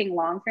fucking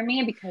long for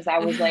me because I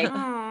was like,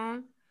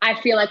 I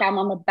feel like I'm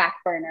on the back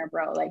burner,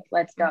 bro. Like,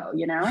 let's go,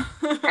 you know?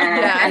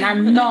 And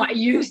I'm not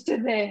used to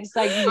this.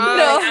 Like,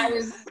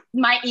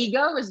 my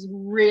ego was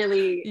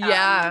really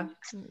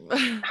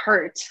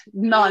hurt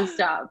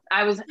nonstop.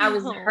 I was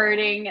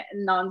hurting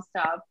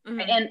nonstop.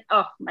 And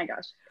oh my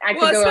gosh.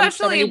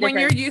 Especially when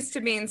you're used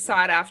to being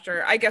sought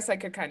after. I guess I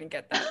could kind of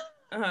get that.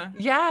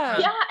 Yeah,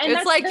 and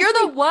it's like you're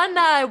the one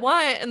that I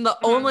want and the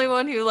only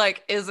one who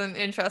like isn't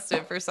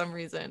interested for some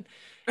reason.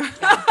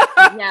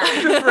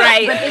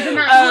 Right. But isn't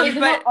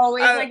it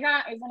always like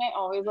that? Isn't it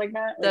always like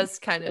that? That's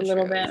kind of a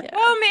little bit.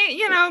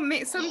 Yeah.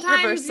 Well,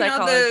 sometimes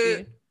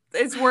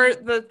it's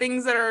worth the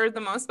things that are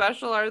the most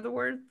special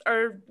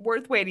are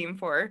worth waiting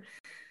for.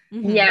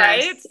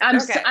 Yes,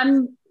 right?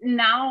 I'm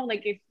now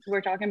like if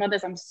we're talking about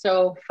this, I'm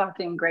so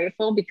fucking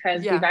grateful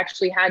because we've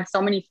actually had so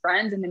many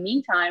friends in the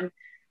meantime.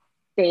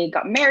 They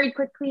got married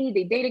quickly,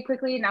 they dated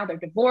quickly, now they're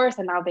divorced,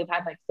 and now they've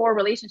had like 4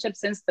 relationships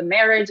since the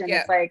marriage. And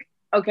it's like,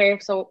 okay,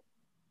 so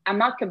I'm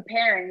not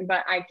comparing,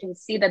 but I can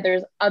see that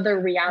there's other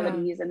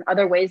realities and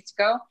other ways to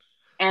go.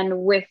 And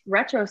with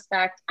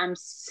retrospect, I'm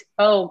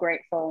so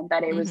grateful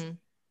that it was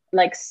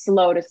like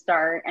slow to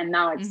start. And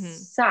now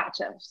it's such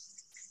a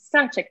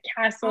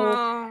castle.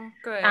 Oh,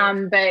 good.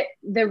 But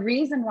the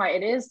reason why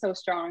it is so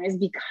strong is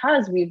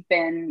because we've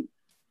been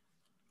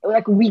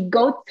like, we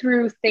go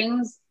through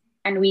things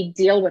and we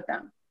deal with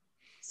them.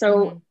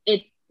 So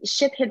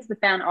shit hits the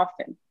fan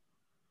often,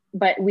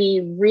 but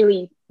we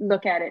really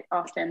look at it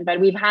often.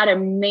 But we've had a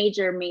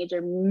major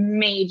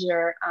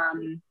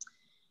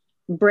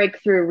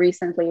breakthrough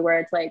recently where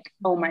it's like,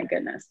 oh my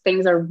goodness,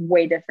 things are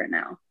way different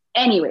now.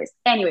 Anyways.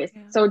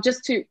 So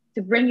just to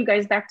bring you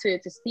guys back to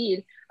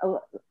speed,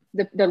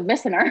 the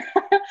listener,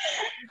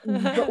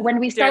 when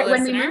we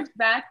moved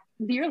back,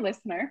 dear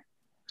listener,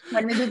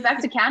 when we moved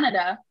back to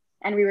Canada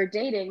and we were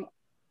dating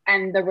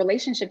and the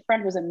relationship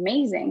front was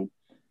amazing,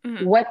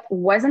 what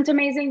wasn't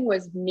amazing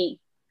was me.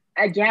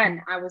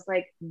 Again, I was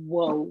like,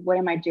 whoa, what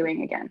am I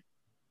doing again?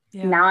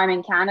 Yeah. Now I'm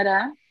in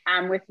Canada.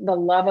 I'm with the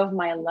love of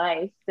my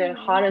life, the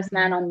hottest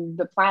man on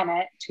the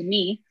planet to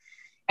me.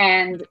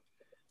 And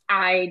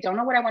I don't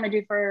know what I want to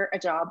do for a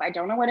job. I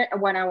don't know what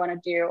I want to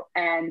do.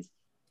 And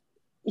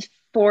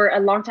for a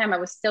long time, I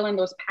was still in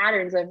those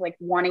patterns of like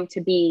wanting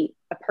to be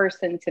a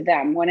person to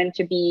them, wanting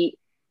to be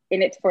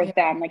in it for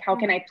them. Like, how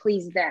can I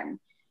please them?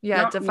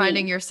 Yeah. Not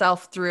defining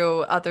yourself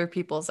through other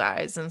people's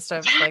eyes instead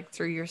of like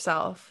through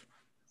yourself.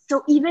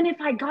 So even if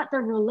I got the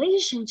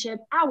relationship,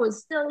 I was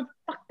still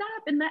fucked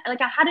up in that, like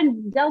I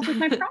hadn't dealt with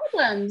my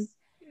problems,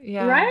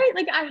 right?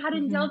 Like I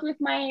hadn't dealt with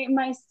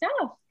my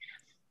stuff.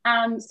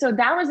 So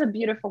that was a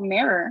beautiful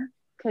mirror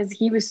because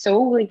he was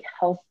so like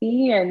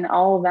healthy and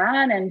all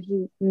that. And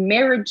he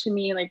mirrored to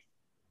me like,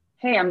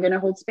 hey, I'm going to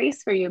hold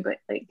space for you, but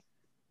like,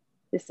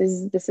 this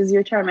is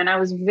your term. And I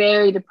was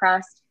very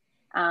depressed.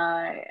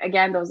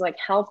 Again, those like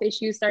health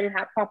issues started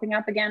popping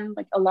up again,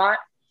 like a lot,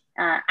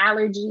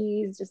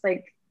 allergies, just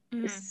like,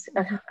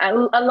 a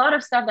lot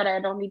of stuff that I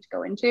don't need to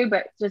go into,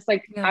 but just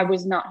like I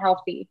was not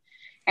healthy.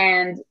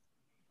 And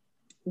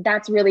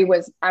that's really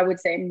was, I would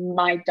say,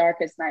 my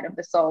darkest night of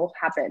the soul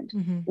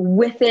happened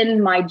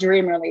within my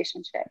dream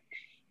relationship.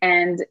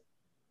 And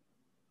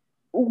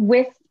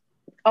with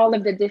all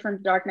of the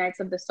different dark nights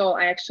of the soul,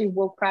 I actually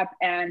woke up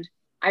and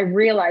I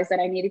realized that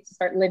I needed to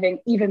start living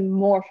even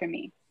more for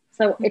me.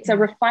 So it's a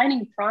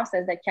refining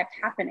process that kept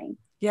happening.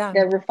 Yeah.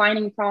 The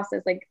refining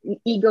process, like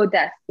ego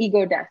death.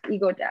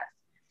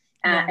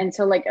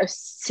 Until like a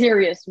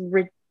serious,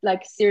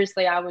 like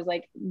seriously, I was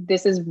like,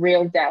 this is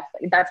real death.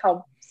 That's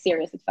how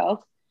serious it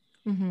felt.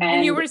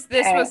 And you were,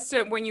 was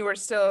still, when you were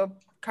still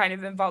kind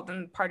of involved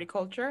in party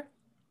culture?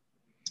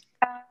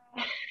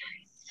 I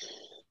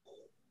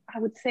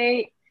would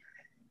say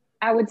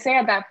at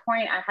that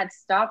point I had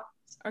stopped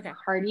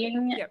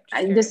partying.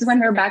 This is when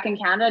we were back in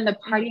Canada and the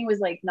partying was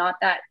like not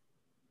that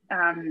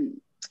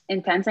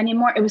intense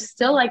anymore. It was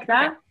still like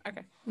that.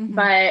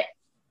 But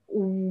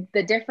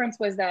the difference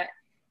was that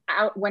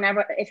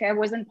if I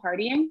wasn't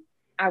partying,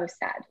 I was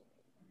sad.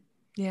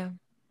 Yeah.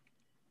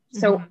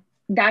 So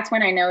that's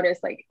when I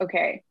noticed like,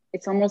 okay,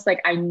 it's almost like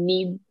I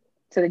need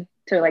to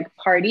like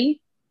party.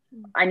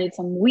 I need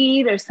some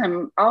weed or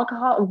some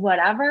alcohol,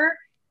 whatever.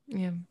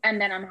 Yeah.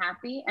 And then I'm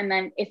happy. And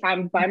then if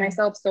I'm by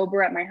myself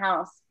sober at my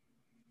house,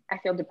 I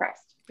feel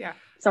depressed. Yeah.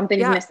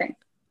 Something's missing.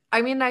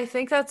 I mean, I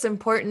think that's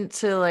important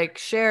to like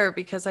share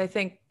because I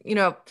think, you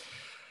know,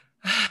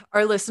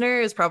 our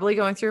listener is probably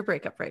going through a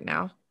breakup right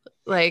now.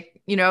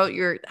 Like, you know,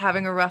 you're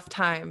having a rough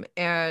time.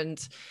 And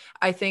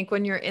I think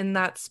when you're in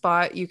that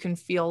spot, you can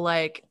feel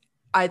like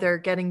either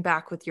getting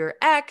back with your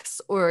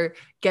ex or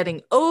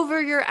getting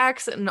over your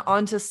ex and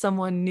onto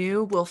someone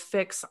new will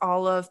fix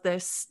all of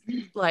this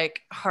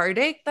like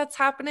heartache that's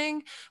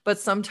happening. But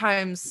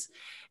sometimes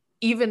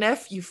even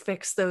if you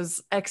fix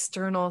those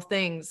external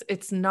things,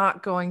 it's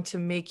not going to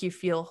make you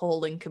feel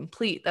whole and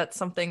complete. That's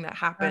something that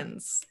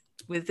happens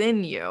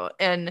within you.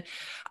 And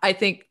I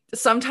think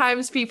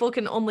sometimes people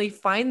can only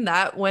find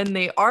that when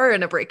they are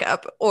in a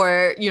breakup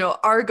or, you know,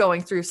 are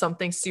going through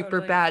something super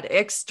bad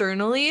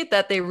externally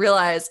that they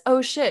realize,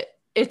 oh shit,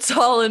 it's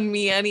all in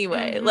me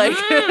anyway. Like,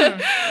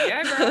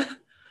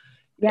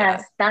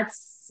 yes,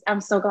 I'm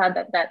so glad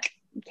that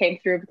came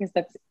through because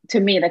to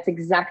me, that's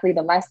exactly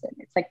the lesson.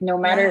 It's like, no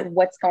matter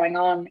what's going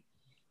on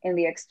in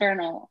the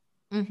external,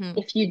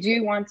 if you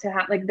do want to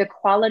have like the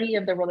quality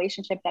of the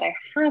relationship that I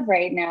have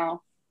right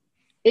now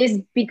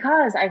is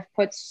because I've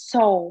put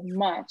so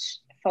much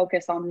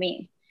focus on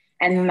me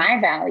and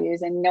my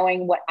values and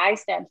knowing what I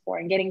stand for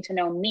and getting to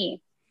know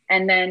me.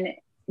 And then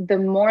the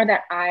more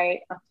that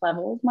I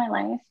up-leveled my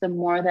life, the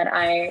more that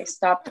I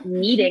stopped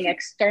needing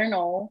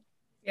external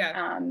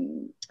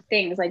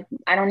things. Like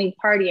I don't need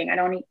partying. I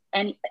don't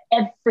need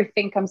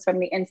everything comes from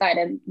the inside.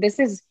 And this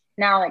is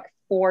now like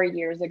 4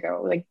 years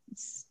ago.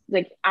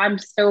 Like I'm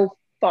so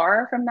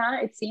far from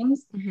that, it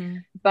seems,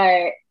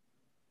 but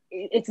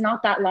it's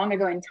not that long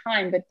ago in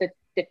time, but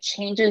the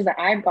changes that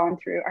I've gone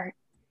through are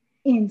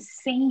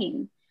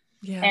insane.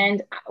 Yeah.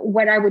 And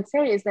what I would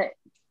say is that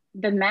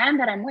the man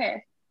that I'm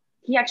with,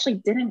 he actually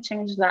didn't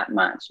change that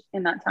much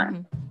in that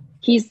time.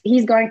 He's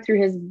going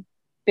through his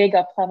big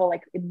up level,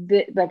 like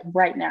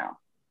right now.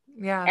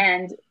 Yeah.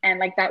 And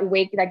like that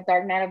like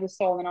dark night of the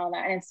soul and all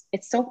that. And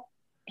it's so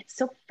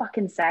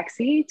fucking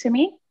sexy to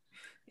me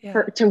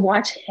to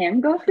watch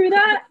him go through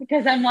that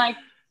because I'm like,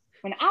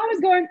 when I was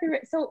going through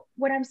it. So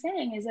what I'm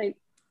saying is like,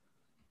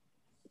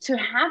 to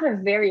have a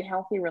very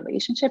healthy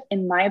relationship,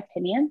 in my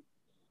opinion,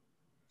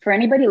 for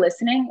anybody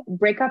listening,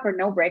 breakup or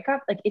no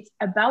breakup, like it's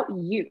about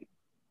you.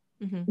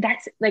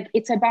 That's like,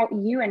 it's about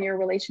you and your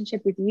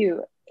relationship with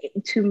you.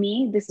 To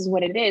me, this is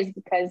what it is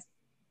because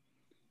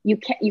you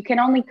can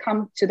only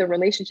come to the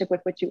relationship with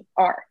what you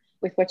are,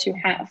 with what you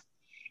have.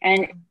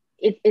 And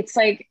it's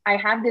like, I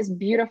have this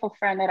beautiful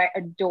friend that I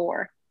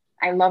adore.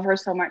 I love her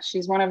so much.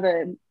 She's one of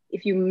the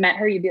if you met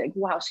her, you'd be like,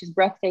 wow, she's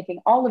breathtaking.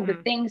 All of the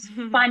things,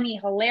 funny,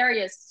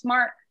 hilarious,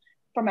 smart,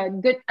 from a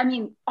good, I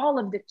mean, all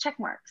of the check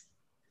marks.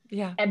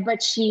 Yeah.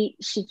 But she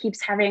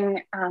keeps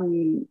having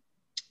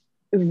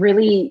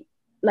really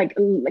like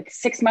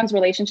 6 months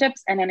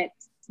relationships, and then it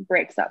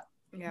breaks up.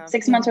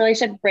 6 months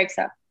relationship breaks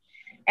up.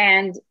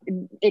 And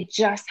it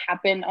just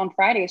happened on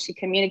Friday. She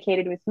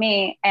communicated with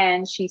me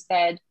and she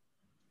said,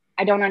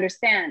 I don't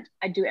understand.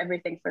 I do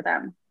everything for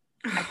them.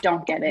 I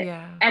don't get it.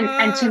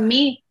 And to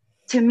me,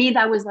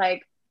 that was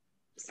like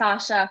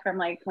Sacha from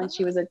like when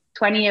she was a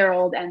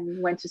 20-year-old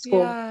and went to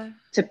school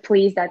to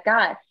please that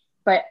guy.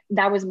 But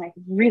that was my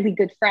really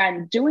good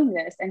friend doing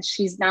this. And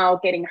she's now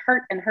getting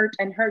hurt and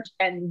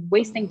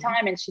wasting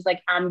time. And she's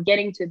like, I'm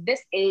getting to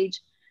this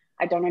age.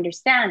 I don't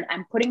understand.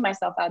 I'm putting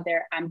myself out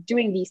there. I'm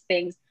doing these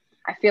things.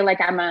 I feel like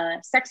I'm a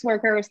sex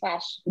worker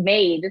 /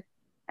 maid.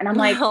 And I'm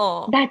like,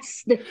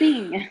 that's the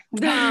thing.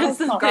 That's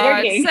not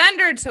God, working. send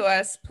her to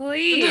us,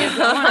 please.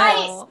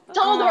 I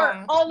told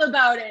her all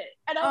about it.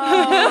 And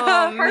I'm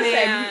like,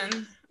 perfect. Man.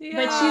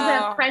 But she's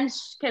a French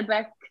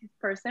Quebec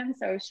person,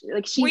 so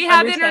she we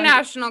have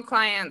international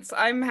clients.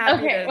 I'm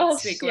happy to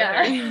speak with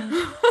her.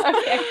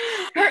 Okay,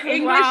 her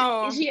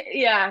English, she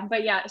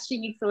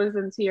needs to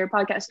listen to your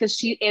podcast because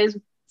she is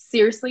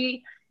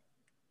seriously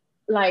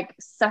like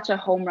such a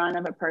home run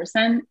of a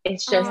person.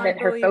 It's just that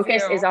her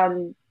focus is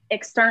on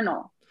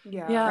external,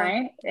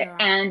 right,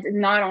 and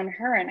not on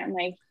her. And I'm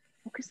like,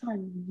 focus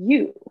on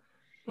you.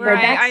 Right,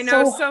 but that's I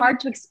know, so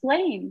hard to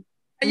explain.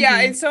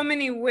 Yeah, and so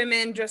many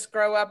women just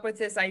grow up with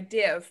this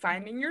idea of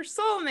finding your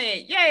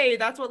soulmate. Yay,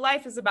 that's what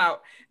life is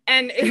about.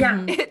 And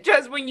it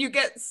just, when you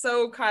get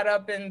so caught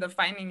up in the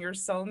finding your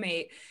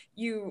soulmate,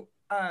 you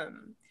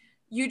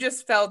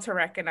just fail to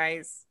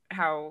recognize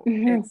how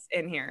it's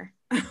in here.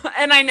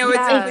 And I know it's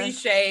a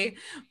cliche,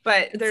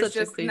 but there's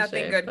just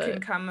nothing good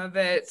can come of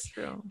it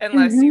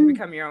unless you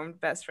become your own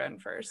best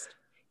friend first.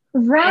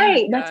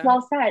 Right, that's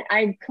well said.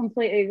 I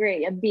completely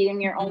agree.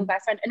 Being your own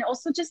best friend, and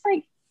also just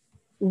like,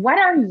 what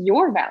are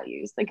your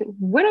values? Like,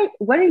 what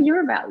are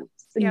your values?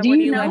 Like, do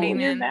you know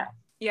your values?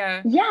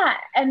 Yeah.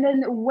 And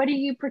then what are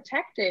you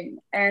protecting?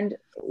 And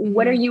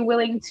what are you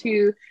willing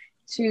to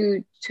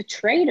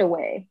trade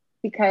away?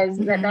 Because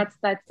that's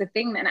the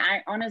thing. And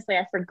I honestly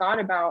forgot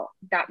about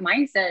that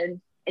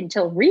mindset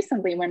until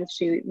recently when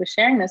she was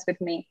sharing this with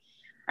me.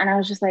 And I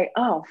was just like,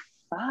 oh,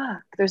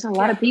 fuck. There's a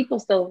lot of people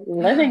still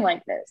living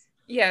like this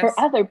for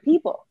other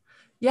people.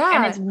 Yeah.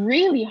 And it's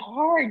really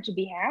hard to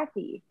be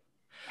happy.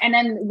 And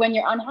then when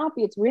you're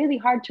unhappy, it's really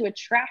hard to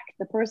attract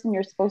the person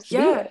you're supposed to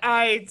be with.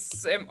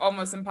 It's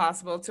almost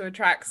impossible to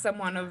attract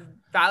someone of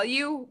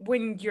value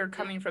when you're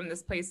coming from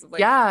this place of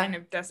like kind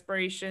of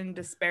desperation,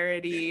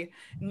 disparity,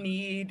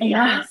 need.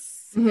 I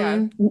just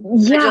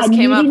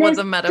came up with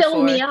a metaphor.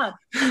 Fill me up.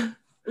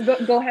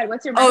 Go ahead.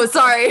 What's your metaphor? Oh,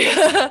 sorry.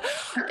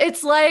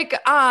 It's like,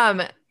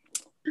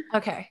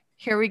 okay,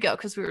 here we go.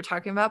 Because we were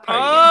talking about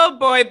partying. Oh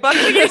boy,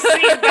 buckle your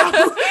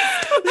seatbelt.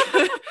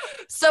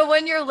 So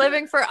when you're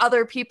living for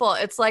other people,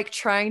 it's like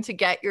trying to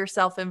get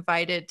yourself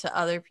invited to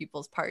other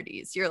people's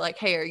parties. You're like,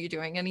 hey, are you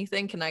doing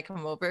anything? Can I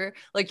come over?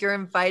 Like, you're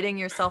inviting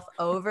yourself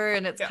over.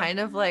 And it's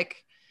kind of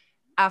like,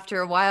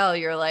 after a while,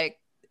 you're like,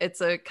 it's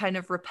a kind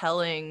of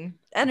repelling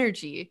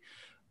energy.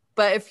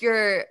 But if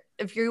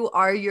you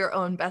are your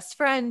own best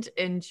friend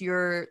and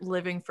you're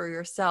living for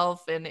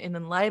yourself and in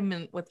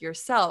alignment with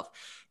yourself,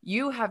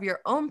 you have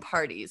your own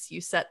parties. You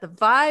set the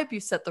vibe,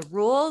 you set the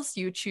rules,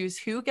 you choose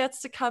who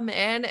gets to come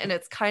in. And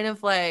it's kind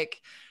of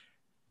like,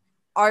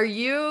 are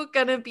you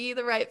going to be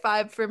the right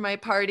vibe for my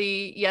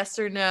party? Yes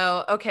or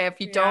no? Okay, if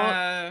you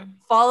don't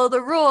follow the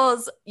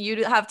rules,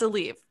 you have to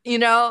leave,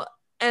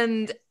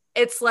 And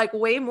it's like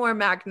way more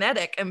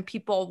magnetic and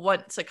people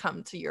want to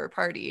come to your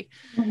party.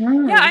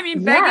 Yeah, I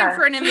mean, begging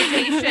for an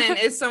invitation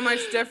is so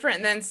much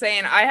different than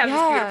saying, I have this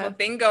beautiful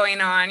thing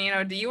going on,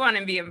 do you want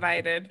to be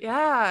invited?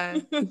 Yeah.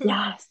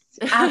 Yes,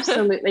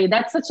 absolutely.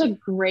 That's such a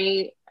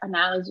great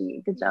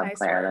analogy. Good job,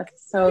 Claire.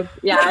 That's so,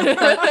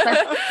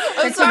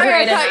 I'm sorry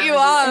I cut you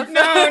off.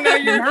 No,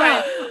 you're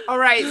fine. All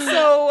right,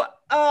 so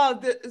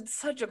it's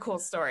such a cool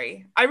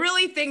story. I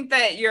really think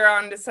that you're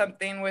onto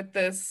something with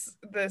this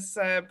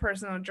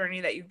personal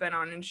journey that you've been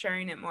on and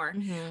sharing it more.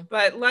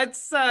 But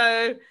let's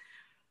let's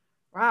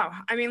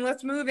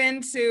move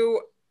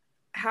into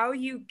how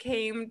you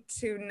came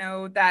to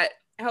know that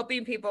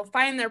helping people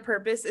find their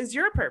purpose is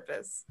your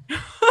purpose.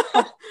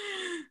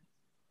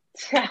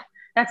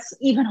 That's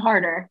even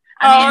harder.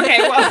 Okay,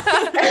 well,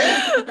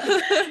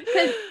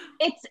 because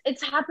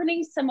it's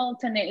happening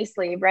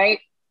simultaneously, right?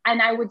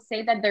 And I would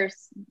say that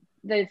there's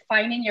the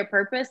finding your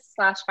purpose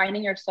 /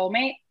 finding your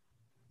soulmate.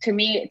 To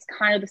me, it's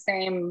kind of the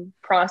same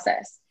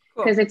process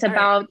because it's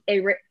about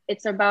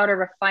it's about a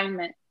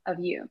refinement of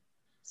you.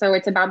 So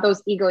it's about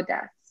those ego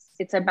deaths.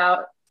 It's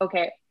about,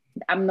 okay,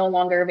 I'm no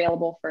longer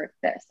available for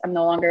this. I'm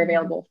no longer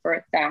available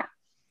for that.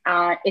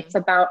 It's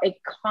about a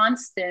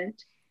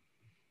constant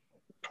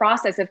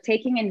process of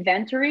taking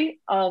inventory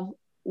of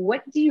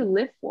what do you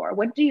live for?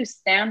 What do you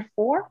stand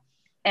for?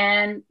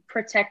 And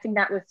protecting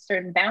that with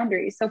certain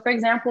boundaries. So for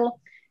example,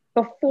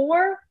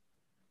 before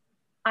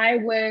I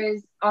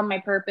was on my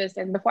purpose.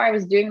 And before I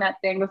was doing that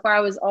thing, before I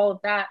was all of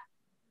that,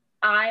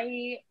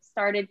 I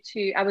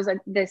was like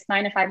this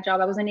 9 to 5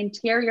 job. I was an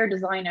interior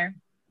designer.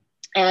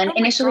 And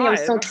initially I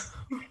was so,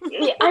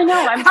 I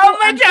know. How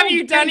much have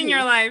you done in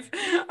your life?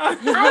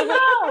 I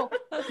know.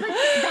 But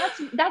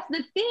that's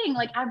the thing.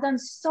 Like, I've done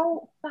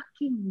so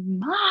fucking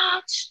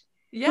much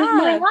with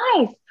my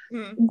life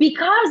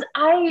because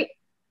I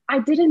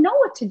didn't know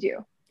what to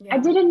do. I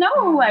didn't know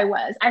who I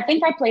was. I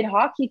think I played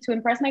hockey to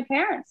impress my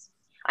parents.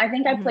 I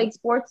think I played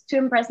sports to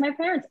impress my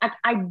parents.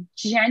 I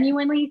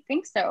genuinely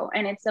think so.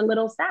 And it's a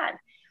little sad.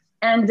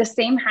 And the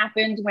same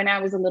happened when I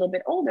was a little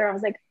bit older. I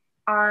was like,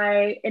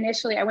 I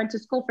went to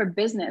school for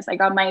business. I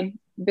got my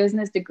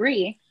business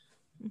degree,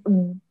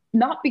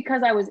 not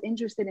because I was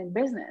interested in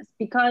business,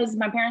 because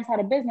my parents had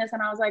a business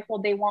and I was like, well,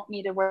 they want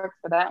me to work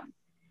for them.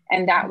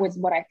 And that was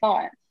what I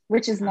thought,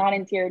 which is not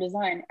interior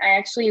design.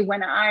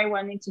 When I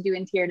wanted to do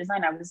interior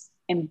design, I was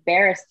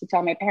embarrassed to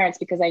tell my parents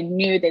because I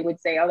knew they would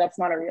say, oh, that's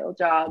not a real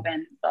job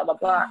and blah, blah,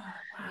 blah.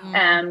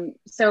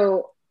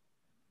 So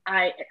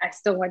I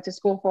still went to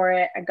school for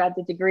it. I got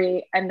the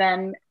degree and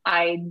then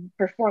I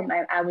performed.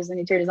 I was an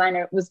interior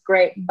designer. It was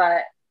great.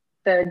 But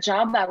the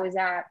job I was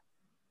at,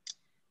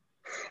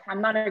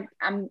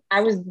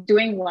 I was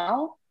doing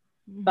well,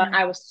 but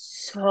I was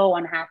so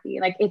unhappy.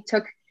 Like, it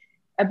took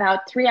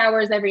about 3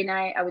 hours every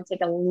night. I would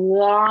take a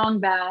long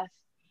bath.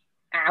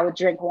 I would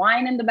drink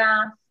wine in the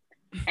bath.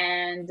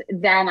 And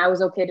then I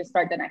was okay to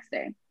start the next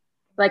day.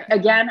 Like,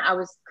 again, I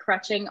was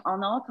crutching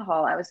on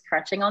alcohol. I was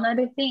crutching on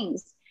other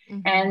things.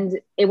 And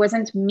it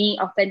wasn't me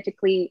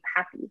authentically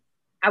happy.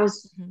 I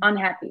was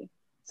unhappy.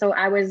 So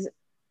I was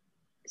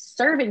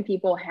serving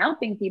people,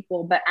 helping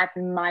people, but at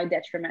my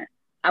detriment.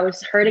 I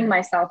was hurting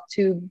myself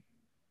to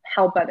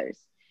help others.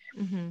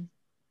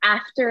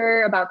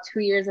 After about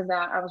 2 years of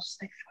that, I was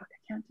just like, fuck,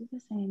 I can't do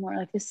this anymore.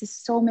 Like, this is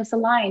so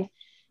misaligned.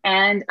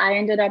 And I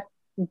ended up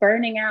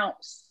burning out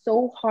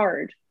so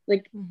hard.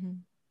 Like,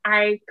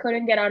 I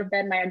couldn't get out of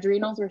bed. My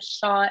adrenals were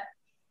shot.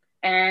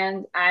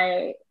 And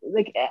I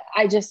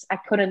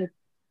couldn't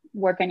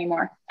work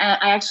anymore.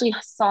 I actually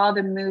saw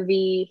the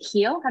movie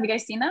Heal. Have you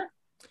guys seen that?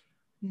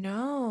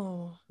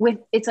 No.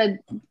 It's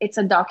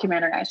a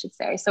documentary, I should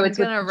say. So it's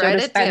with Joe write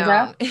it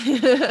down.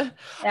 It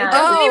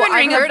doesn't even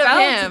ring a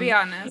bell, to be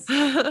honest.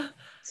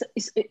 So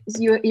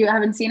you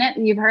haven't seen it?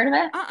 You've heard of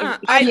it?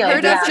 I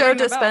heard of Joe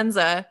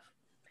Dispenza.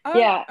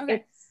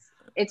 Okay.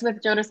 It's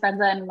with Joe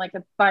Dispenza and like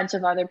a bunch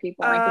of other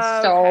people,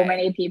 like so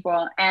many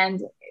people.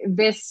 And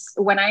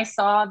when I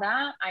saw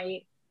that,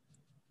 I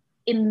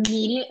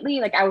immediately,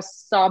 like, I was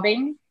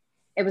sobbing.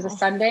 It was a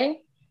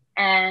Sunday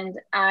and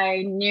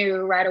I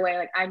knew right away,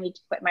 like, I need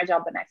to quit my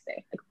job the next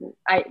day.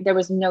 Like, there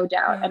was no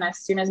doubt. And as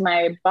soon as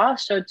my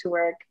boss showed to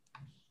work,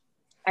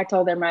 I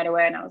told them right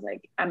away and I was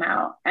like, I'm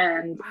out.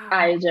 And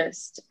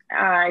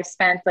I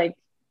spent like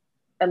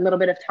a little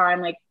bit of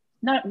time, like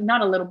not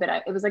a little bit,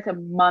 it was like a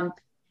month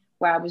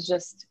where I was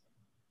just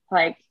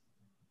like,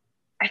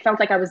 I felt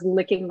like I was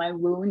licking my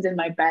wounds in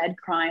my bed,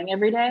 crying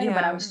every day,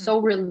 but I was so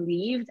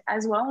relieved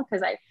as well.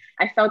 Cause I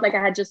felt like I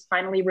had just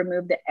finally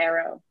removed the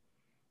arrow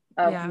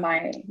of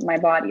my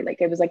body.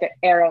 Like, it was like an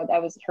arrow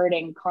that was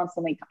hurting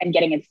constantly and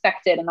getting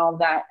infected and all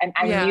that. And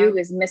I knew it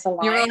was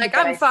misaligned. You were like,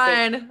 I'm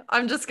fine.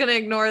 I'm just going to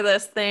ignore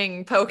this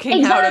thing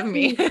poking out of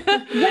me.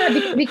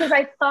 Because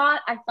I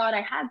thought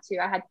I had to.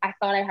 I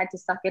thought I had to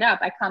suck it up.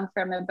 I come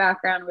from a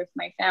background with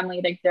my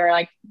family. Like, they're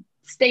like,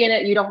 stay in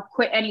it. You don't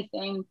quit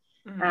anything.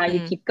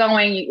 You keep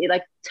going. You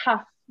like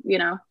tough, you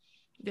know?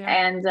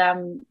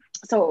 And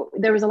so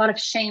there was a lot of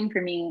shame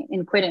for me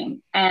in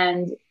quitting.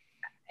 And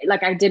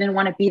like, I didn't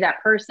want to be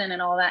that person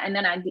and all that. And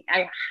then I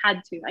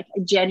had to, like, I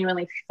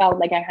genuinely felt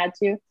like I had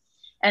to.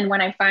 And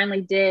when I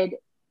finally did,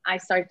 I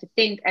started to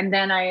think, and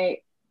then I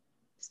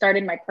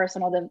started my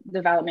personal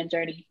development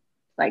journey,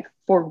 like,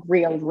 for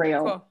real.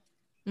 Cool.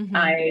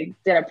 I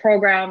did a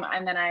program,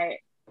 and then I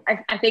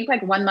think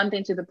like 1 month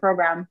into the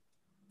program,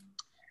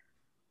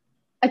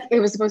 it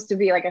was supposed to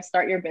be like a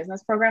start your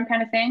business program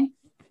kind of thing.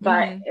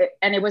 But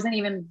it wasn't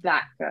even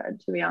that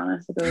good, to be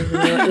honest. It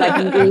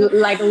was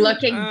like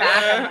looking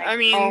back, I'm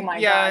like, oh my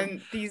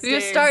god.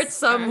 You start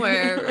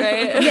somewhere,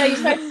 right? You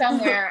start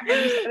somewhere,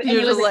 and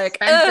you're just like,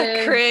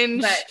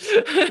 cringe. But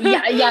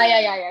yeah.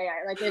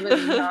 Like, it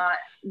was not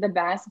the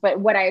best. But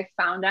what I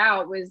found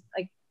out was,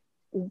 like,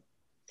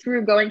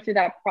 through going through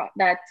that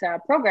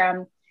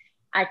program,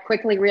 I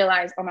quickly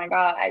realized, oh my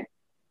god, I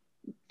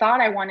thought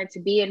I wanted to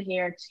be in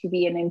here to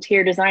be an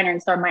interior designer and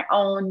start my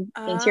own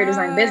interior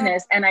design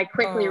business. And I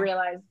quickly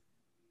realized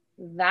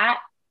that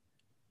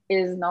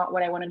is not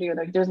what I want to do.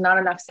 Like, there's not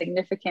enough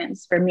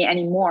significance for me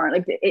anymore.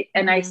 Like,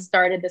 and I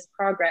started this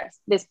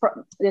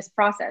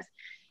process.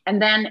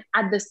 And then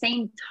at the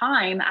same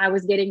time, I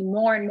was getting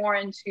more and more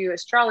into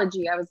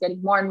astrology. I was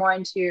getting more and more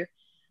into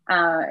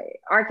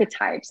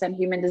archetypes and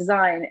human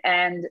design.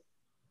 And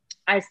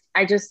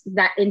I just,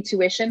 that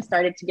intuition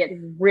started to get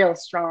real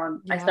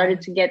strong. I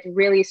started to get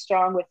really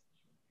strong with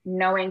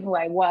knowing who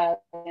I was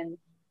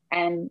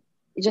and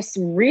just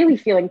really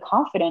feeling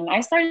confident.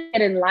 I started to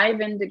get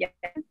enlivened again.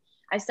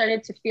 I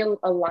started to feel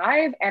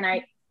alive, and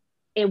I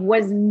it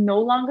was no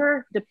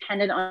longer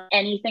dependent on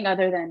anything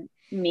other than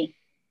me.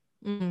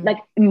 Mm-hmm. Like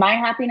my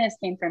happiness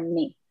came from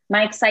me.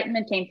 My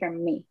excitement came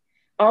from me.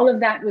 All of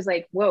that was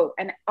like, whoa.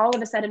 And all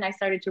of a sudden I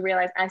started to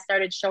realize, I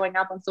started showing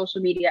up on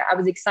social media. I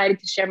was excited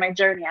to share my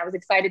journey. I was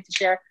excited to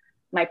share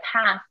my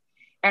path.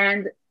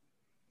 And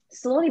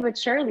slowly but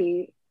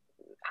surely,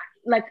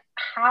 like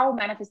how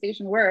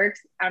manifestation works,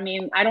 I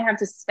mean, I don't have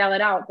to spell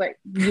it out, but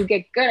you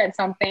get good at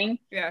something.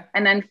 Yeah.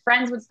 And then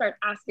friends would start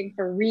asking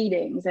for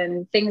readings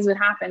and things would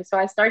happen. So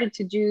I started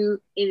to do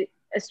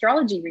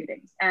astrology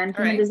readings and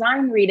human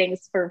design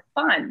readings for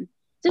fun,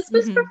 just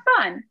for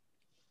fun.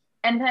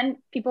 And then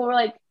people were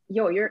like,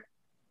 yo, you're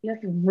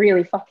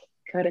really fucking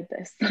good at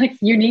this. Like,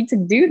 you need to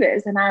do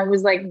this. And I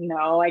was like,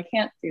 no, I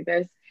can't do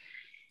this.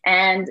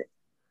 And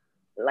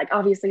like,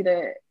 obviously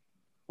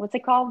what's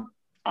it called?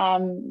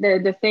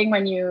 The thing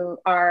when you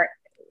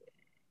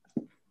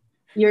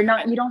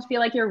don't feel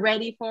like you're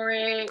ready for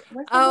it.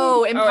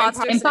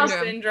 Imposter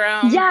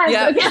syndrome. Yes.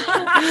 Yep.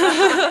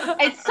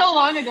 Okay. It's so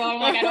long ago. I'm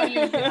like, I don't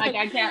even like,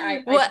 I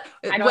can't.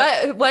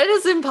 What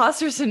is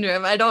imposter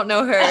syndrome? I don't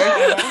know her.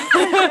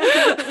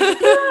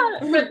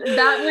 But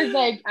that was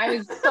like, I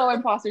was so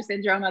imposter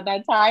syndrome at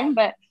that time.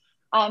 But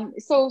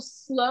so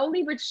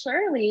slowly but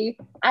surely,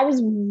 I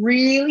was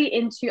really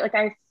into, like,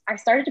 I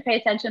started to pay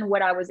attention to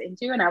what I was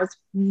into, and I was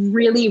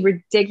really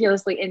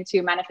ridiculously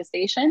into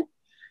manifestation.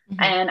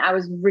 And I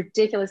was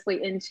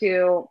ridiculously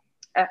into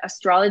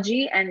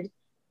astrology and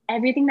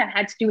everything that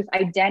had to do with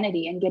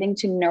identity and getting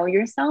to know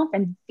yourself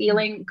and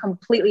feeling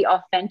completely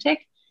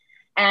authentic.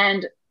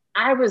 And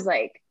I was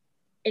like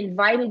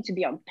invited to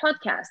be on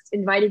podcasts,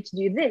 invited to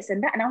do this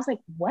and that. And I was like,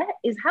 what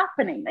is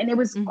happening? And it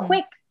was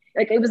quick.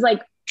 Like, it was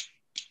like,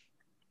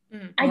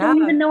 I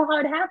don't even know how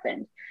it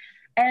happened.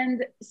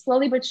 And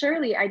slowly but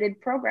surely I did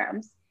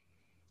programs.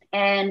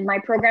 And my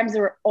programs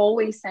were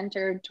always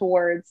centered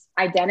towards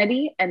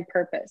identity and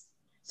purpose.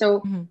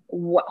 So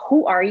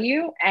who are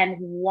you and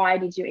why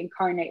did you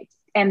incarnate?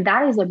 And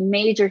that is a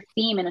major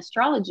theme in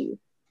astrology.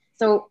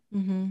 So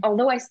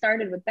although I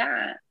started with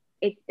that,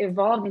 it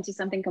evolved into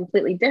something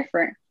completely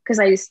different, because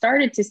I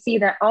started to see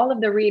that all of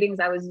the readings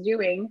I was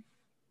doing,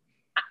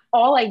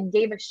 all I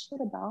gave a shit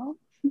about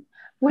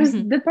was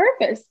the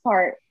purpose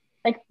part.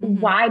 Like,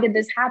 why did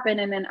this happen?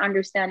 And then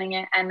understanding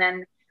it. And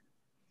then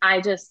I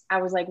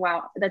was like,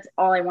 wow, that's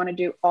all I want to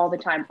do all the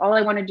time. All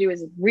I want to do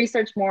is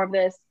research more of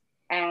this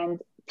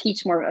and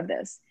teach more of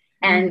this.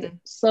 And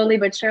slowly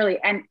but surely,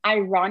 and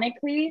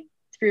ironically,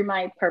 through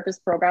my purpose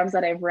programs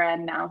that I've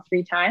ran now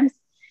 3 times,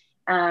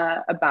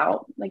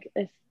 about, like,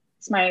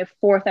 it's my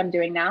 4th I'm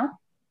doing now,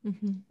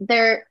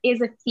 there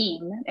is a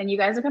theme, and you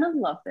guys are going to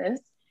love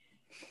this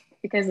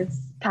because it's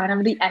kind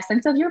of the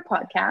essence of your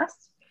podcast.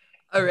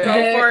 All right. Go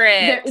for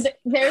it.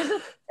 There's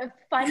a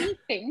funny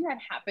thing that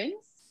happens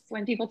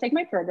when people take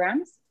my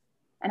programs,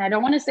 and I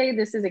don't want to say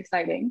this is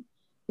exciting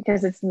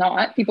because it's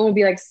not. People will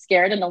be like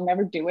scared and they'll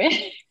never do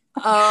it.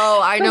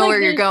 Oh, I know, like,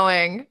 where you're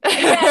going.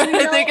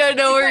 I think I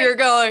know where you're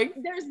going.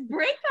 There's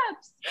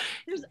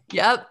breakups.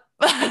 Yep.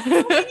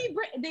 So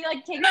they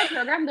like take my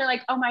program. They're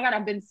like, oh my God,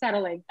 I've been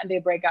settling, and they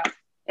break up.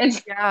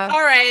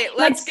 All right,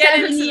 let's get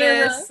into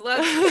this.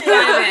 Let's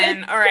dive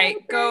in. All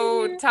right,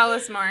 go tell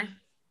us more.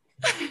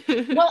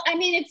 Well, I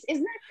mean,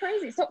 isn't that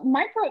crazy? So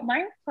my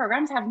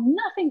programs have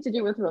nothing to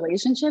do with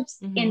relationships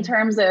in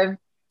terms of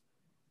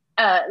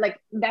like,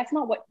 that's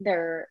not what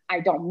I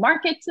don't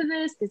market to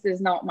this. This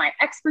is not my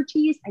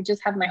expertise. I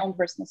just have my own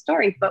personal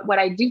story. But what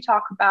I do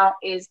talk about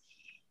is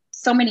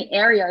so many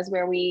areas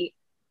where we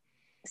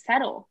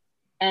settle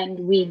and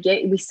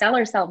we sell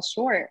ourselves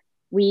short.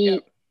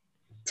 We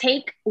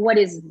take what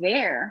is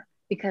there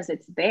because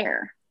it's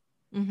there,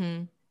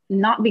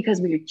 not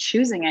because we're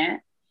choosing it.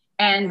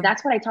 And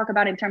that's what I talk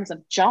about in terms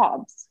of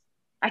jobs.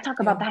 I talk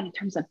about that in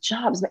terms of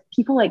jobs, but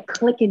people like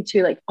click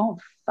into like, oh,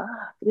 fuck,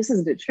 this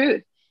is the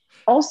truth.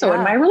 Also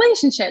in my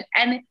relationship.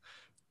 And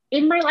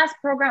in my last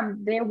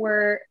program, there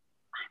were,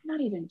 I'm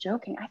not even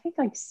joking, I think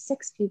like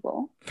 6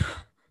 people.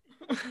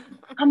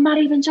 I'm not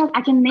even joking.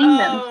 I can name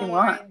them if you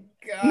want.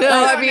 God. No,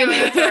 I mean,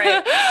 that's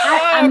right.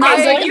 I'm not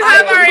joking. You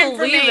have our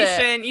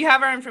information. You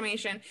have our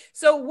information.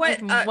 So what?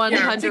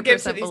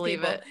 100%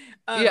 believe it.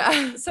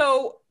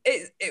 So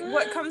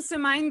what comes to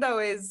mind though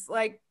is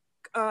like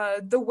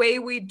the way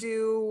we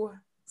do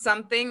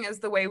something is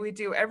the way we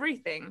do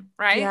everything,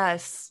 right?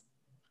 Yes.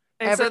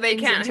 And so they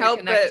can't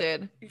help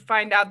but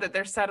find out that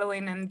they're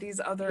settling in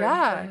these other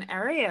important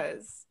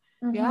areas.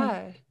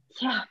 Yeah.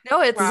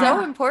 No, it's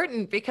so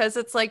important because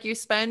it's like you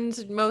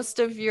spend most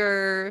of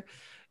your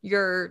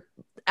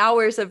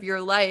hours of your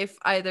life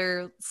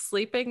either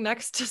sleeping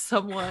next to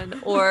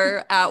someone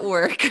or at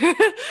work.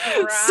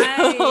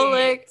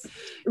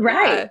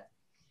 Right.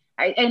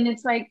 And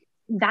it's like,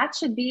 that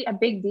should be a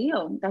big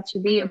deal. That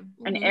should be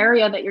an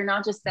area that you're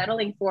not just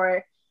settling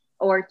for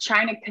or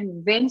trying to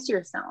convince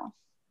yourself.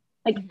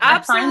 Like,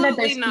 absolutely, I find that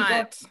there's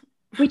people,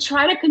 we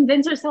try to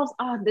convince ourselves,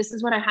 oh, this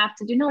is what I have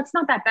to do. No, it's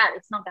not that bad.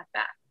 It's not that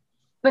bad.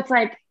 But it's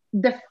like,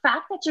 the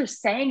fact that you're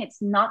saying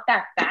it's not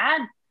that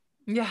bad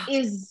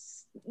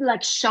is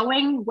like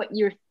showing what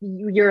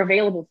you're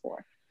available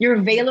for. You're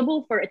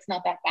available for it's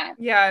not that bad.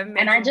 Yeah.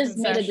 And I just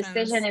made a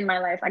decision in my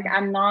life. Like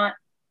I'm not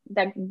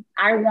that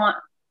I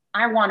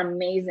want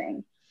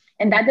amazing.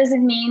 And that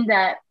doesn't mean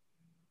that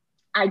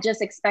I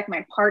just expect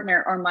my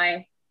partner or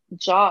my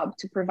job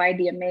to provide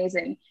the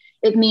amazing.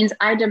 It means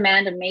I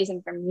demand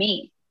amazing from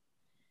me.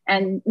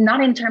 And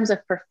not in terms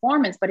of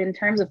performance, but in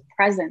terms of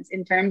presence,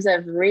 in terms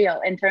of real,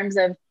 in terms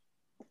of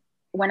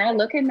when I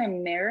look in the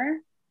mirror,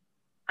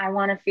 I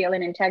want to feel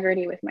in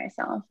integrity with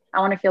myself. I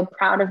want to feel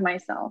proud of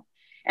myself.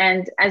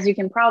 And as you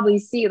can probably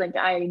see, like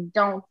I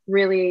don't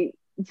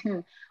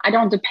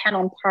depend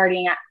on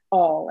partying at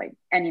all, like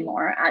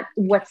anymore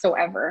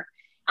whatsoever.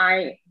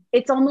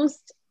 It's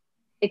almost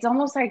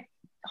like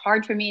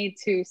hard for me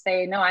to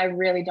say, no, I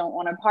really don't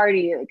want to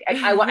party. Like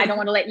I don't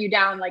want to let you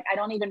down. Like I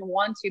don't even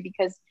want to,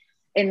 because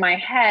in my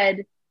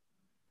head,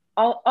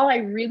 all I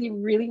really,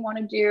 really want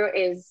to do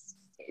is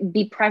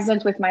be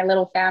present with my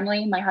little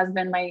family, my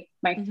husband, my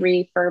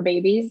 3 fur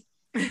babies,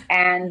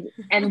 and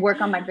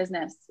work on my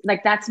business.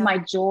 Like that's my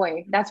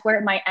joy. That's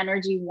where my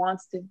energy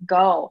wants to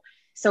go.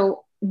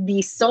 So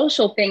the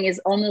social thing is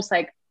almost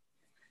like,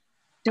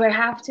 do I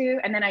have to?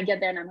 And then I get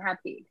there and I'm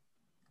happy.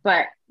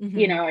 But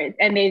you know,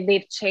 and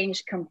they've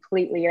changed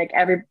completely. Like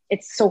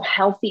it's so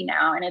healthy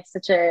now, and it's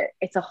a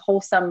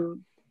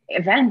wholesome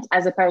event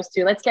as opposed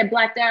to let's get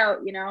blacked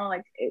out. You know,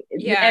 like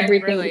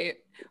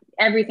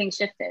everything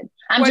shifted.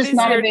 I'm just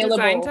not available.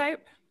 What is your design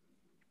type?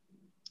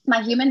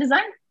 My human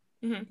design?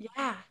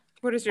 Yeah.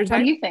 What is your type?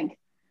 What do you think?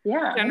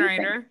 Yeah.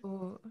 Generator.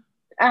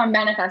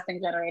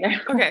 Manifesting generator.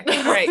 Okay.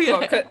 All right. Cool.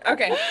 Okay. All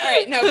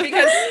right. No,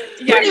 because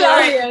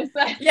obvious.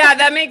 Yeah,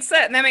 that makes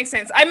sense. That makes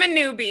sense. I'm a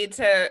newbie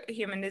to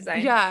human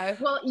design. Yeah.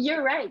 Well,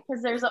 you're right,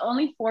 because there's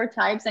only 4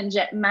 types, and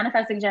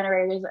manifesting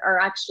generators are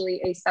actually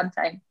a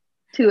subtype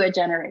to a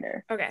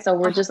generator. Okay. So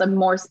we're just a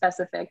more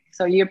specific.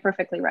 So you're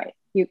perfectly right.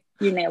 You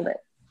nailed it.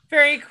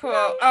 Very cool.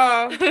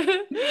 Oh,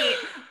 neat.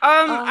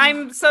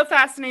 I'm so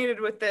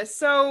fascinated with this.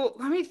 So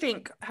let me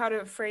think how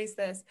to phrase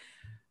this.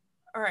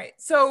 All right.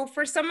 So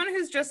for someone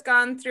who's just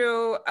gone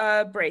through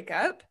a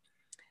breakup,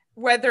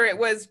 whether it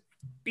was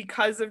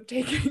because of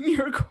taking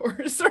your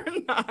course or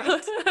not,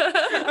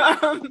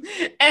 and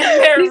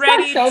they're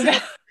ready to... Is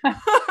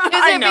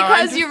it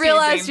because you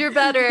realize you're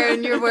better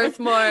and you're worth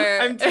more?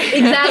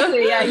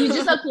 Exactly. Yeah. You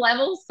just up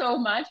level so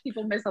much,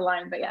 people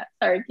misalign. But yeah,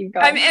 sorry, keep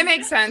going. It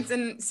makes sense.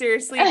 And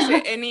seriously,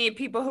 to any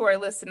people who are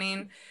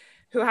listening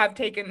who have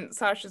taken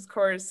Sacha's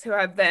course, who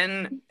have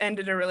then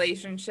ended a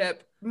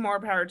relationship, more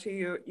power to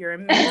you. You're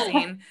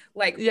amazing.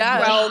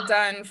 Well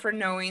done for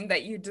knowing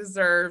that you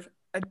deserve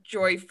a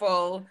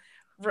joyful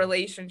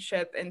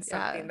relationship and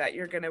something that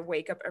you're going to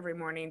wake up every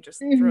morning just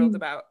thrilled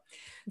about.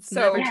 It's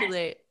never too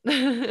late.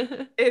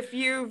 If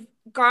you've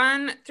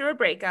gone through a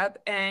breakup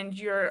and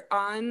you're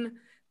on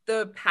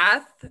the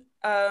path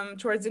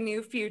towards a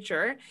new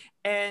future,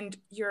 and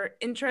you're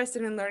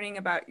interested in learning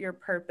about your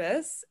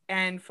purpose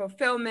and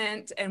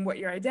fulfillment and what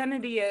your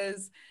identity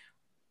is,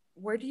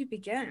 where do you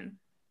begin?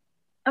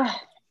 Oh,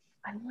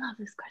 I love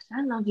this question.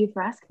 I love you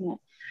for asking it.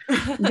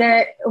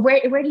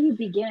 Where do you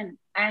begin?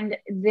 And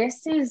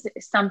this is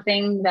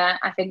something that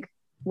I think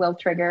will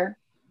trigger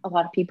a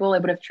lot of people.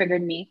 It would have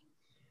triggered me.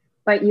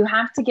 But you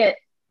have to get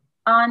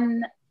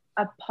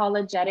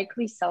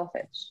unapologetically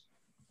selfish.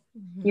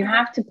 You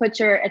have to put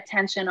your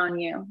attention on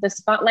you. The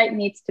spotlight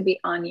needs to be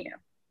on you.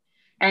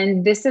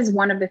 And this is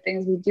one of the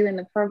things we do in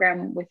the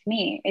program with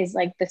me, is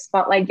like the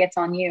spotlight gets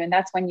on you. And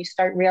that's when you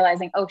start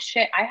realizing, oh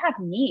shit, I have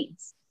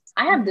needs.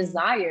 I have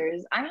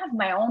desires. I have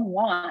my own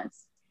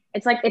wants.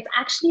 It's like, it's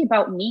actually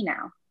about me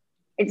now.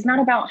 It's not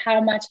about how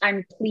much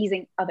I'm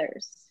pleasing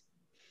others.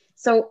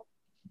 So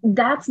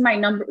that's my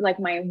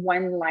my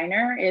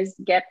one-liner is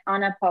get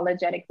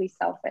unapologetically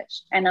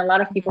selfish. And a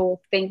lot of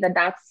people think that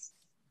that's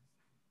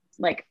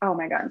like, oh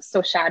my God, it's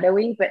so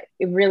shadowy, but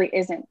it really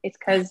isn't. It's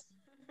because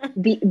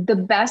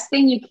the best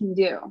thing you can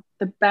do,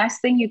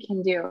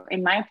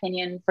 in my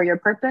opinion, for your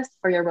purpose,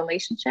 for your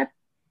relationship,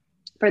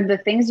 for the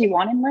things you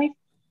want in life,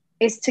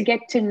 is to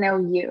get to know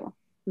you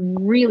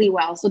really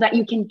well so that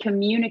you can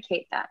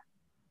communicate that.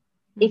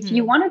 If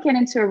you want to get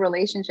into a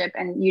relationship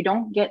and you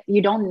don't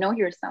know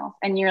yourself,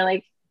 and you're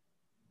like,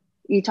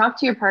 you talk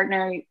to your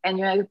partner and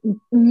you're like,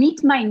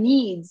 meet my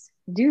needs,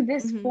 do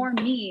this for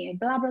me,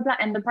 blah, blah, blah.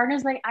 And the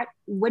partner's like,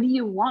 what do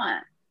you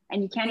want?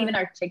 And you can't even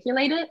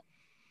articulate it.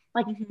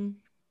 Like,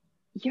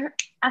 you're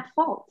at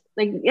fault.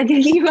 Like,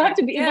 you have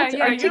to be able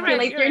to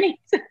articulate your needs.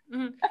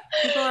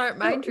 People aren't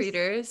mind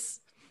readers.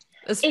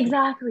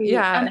 Exactly.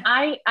 Yeah. And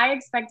I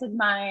expected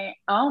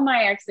all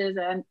my exes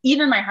and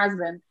even my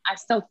husband, I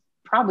still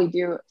probably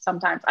do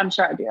sometimes. I'm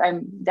sure I do.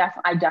 I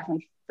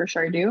definitely for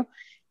sure do.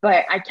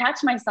 But I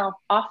catch myself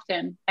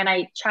often and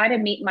I try to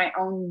meet my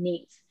own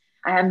needs.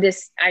 I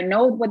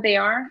know what they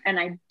are, and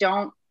I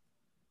don't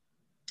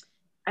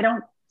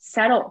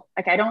settle.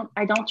 Like I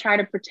don't try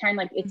to pretend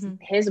like it's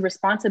his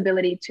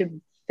responsibility to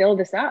fill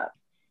this up,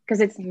 because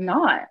it's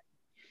not.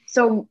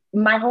 So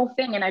my whole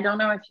thing, and I don't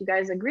know if you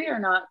guys agree or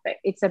not, but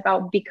it's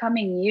about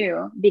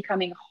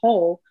becoming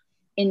whole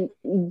in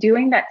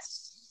doing that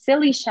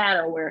silly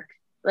shadow work,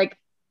 like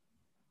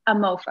a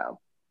mofo.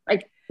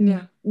 like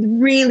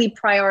really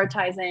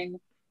prioritizing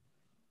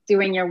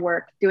doing your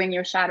work, doing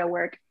your shadow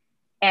work,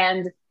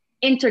 and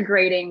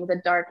integrating the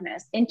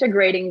darkness,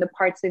 integrating the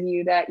parts of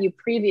you that you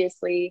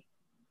previously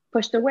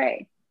pushed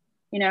away.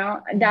 You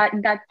know,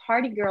 that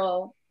party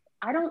girl,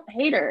 I don't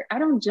hate her. I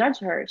don't judge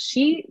her.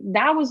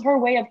 That was her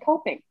way of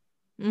coping.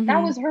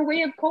 That was her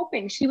way of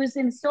coping. She was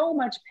in so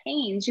much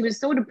pain. She was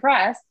so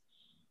depressed.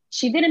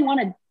 She didn't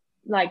want to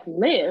like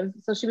live.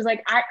 So she was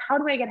like, how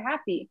do I get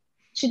happy?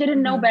 She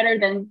didn't know better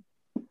than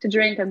to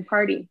drink and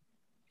party.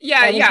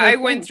 I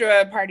went through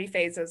a party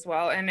phase as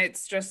well. And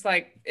it's just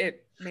like,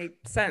 it made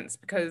sense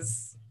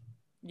because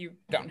you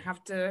don't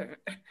have to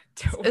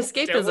deal with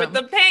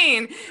the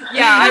pain.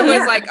 Yeah, I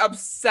was like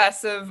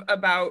obsessive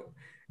about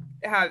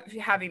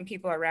having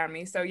people around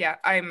me. So yeah,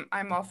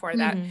 I'm all for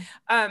that.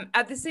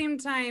 At the same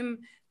time,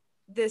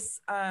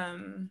 this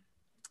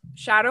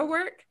shadow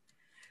work.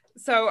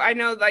 So I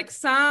know like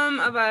some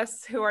of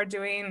us who are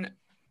doing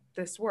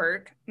this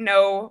work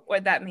know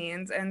what that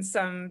means and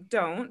some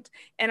don't.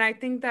 And I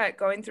think that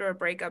going through a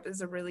breakup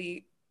is a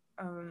really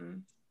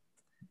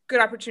good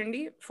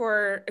opportunity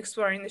for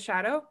exploring the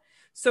shadow.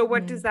 So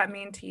what does that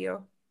mean to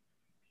you?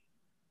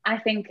 I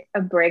think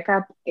a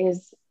breakup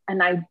is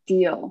an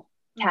ideal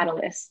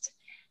catalyst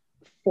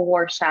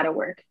for shadow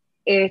work.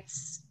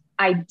 It's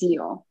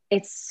ideal.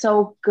 It's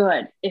so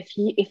good. If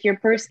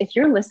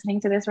you're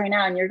listening to this right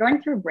now and you're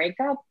going through a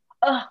breakup,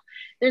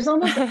 there's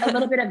almost a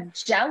little bit of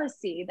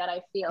jealousy that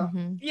I feel.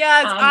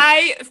 Yes,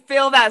 I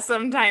feel that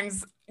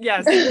sometimes.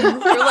 Yes.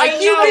 You're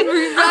like, you can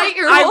rewrite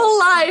your whole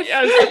life.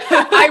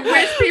 Yes. I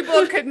wish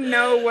people could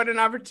know what an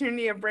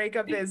opportunity a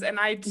breakup is. And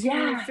I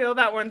too feel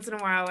that once in a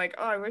while, like,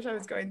 oh, I wish I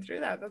was going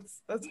through that.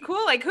 That's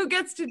cool. Like, who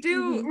gets to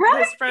do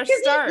this fresh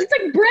start? It's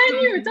like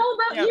brand new. It's all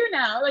about you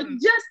now. Like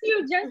just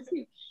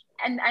you.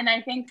 And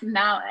I think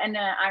now, and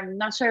I'm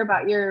not sure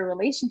about your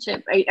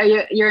relationship.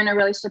 You're in a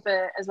relationship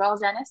as well,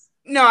 Janice?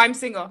 No, I'm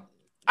single.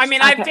 I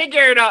mean, I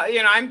figured,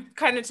 I'm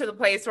kind of to the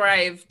place where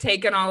I've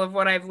taken all of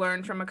what I've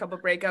learned from a couple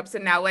breakups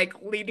and now like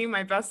leading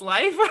my best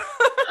life.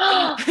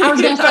 I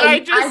was going to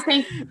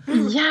say,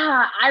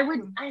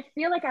 I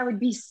feel like I would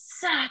be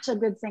such a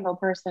good single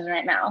person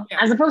right now,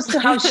 as opposed to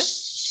how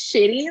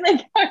shitty,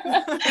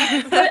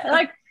 but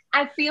like,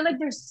 I feel like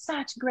there's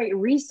such great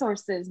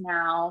resources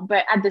now,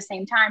 but at the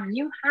same time,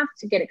 you have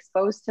to get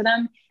exposed to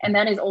them. And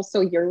that is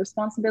also your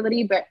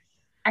responsibility. But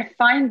I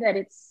find that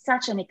it's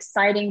such an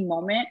exciting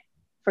moment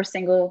for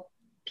single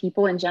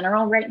people in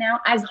general right now.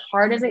 As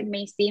hard as it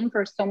may seem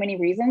for so many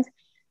reasons,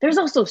 there's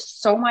also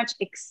so much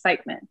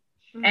excitement.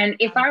 And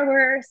if I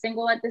were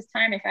single at this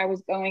time, if I were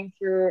going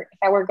through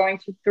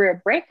a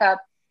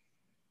breakup,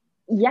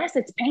 yes,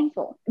 it's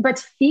painful, but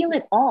feel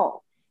it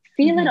all.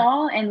 Feel it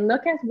all and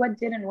look at what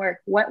didn't work,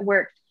 what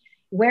worked.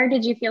 Where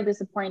did you feel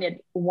disappointed?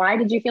 Why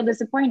did you feel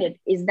disappointed?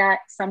 Is that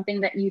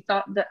something that you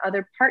thought the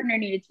other partner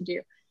needed to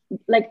do?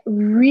 Like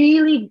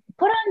really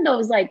put on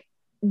those like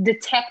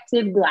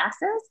detective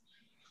glasses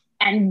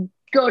and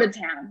go to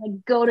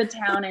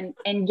town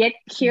and get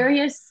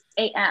curious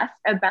AF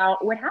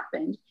about what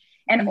happened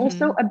and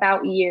also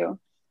about you.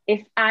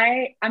 Was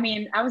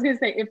gonna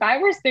say, if I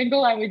were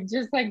single, I would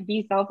just like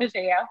be selfish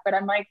AF, but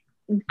I'm like,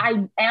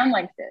 I am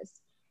like this.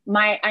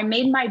 I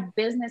made my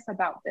business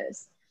about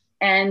this.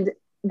 And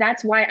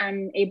that's why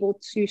I'm able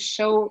to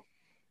show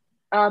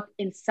up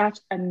in such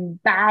a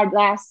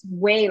badass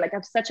way, like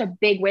of such a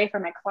big way for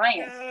my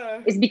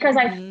clients, is because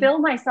I fill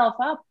myself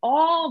up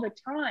all the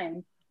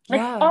time,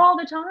 all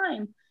the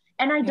time.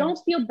 And I don't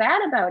feel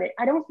bad about it.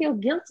 I don't feel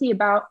guilty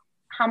about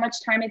how much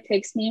time it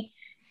takes me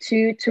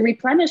to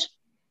replenish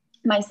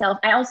myself.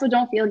 I also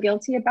don't feel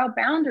guilty about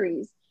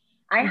boundaries.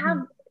 I have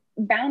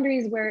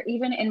boundaries where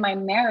even in my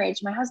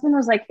marriage, my husband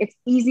was like, it's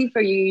easy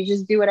for you. You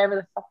just do whatever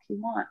the fuck you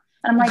want.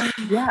 And I'm like,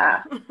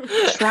 yeah,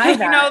 try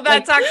that.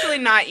 That's actually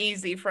not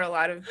easy for a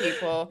lot of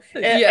people.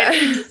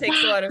 It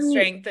takes a lot of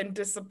strength and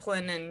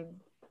discipline and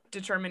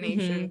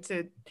determination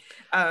to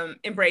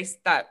embrace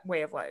that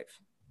way of life.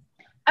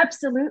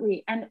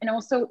 Absolutely. And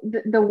also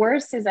the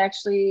worst is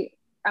actually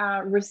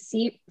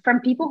received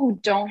from people who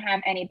don't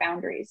have any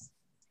boundaries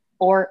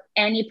or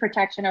any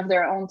protection of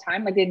their own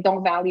time. Like they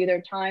don't value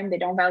their time. They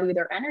don't value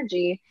their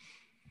energy.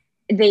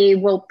 They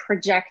will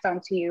project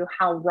onto you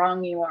how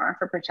wrong you are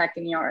for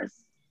protecting yours.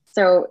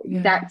 So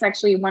that's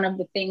actually one of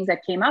the things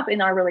that came up in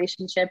our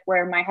relationship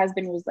where my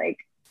husband was like,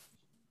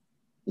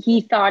 he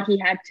thought he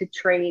had to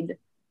trade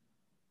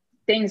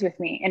things with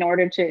me in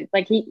order to,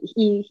 like,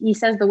 he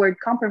says the word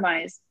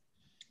compromise.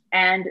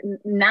 And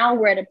now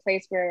we're at a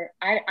place where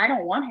I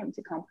don't want him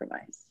to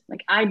compromise.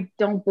 Like, I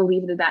don't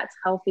believe that that's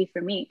healthy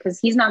for me because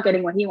he's not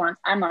getting what he wants.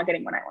 I'm not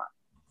getting what I want.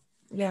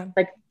 Yeah.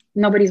 Like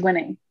nobody's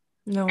winning.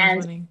 No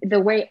one's winning.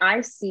 The way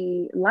I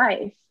see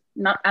life,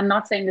 I'm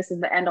not saying this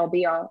is the end all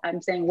be all.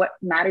 I'm saying what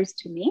matters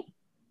to me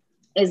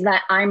is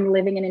that I'm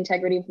living in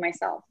integrity with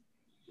myself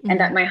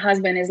and that my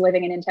husband is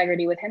living in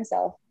integrity with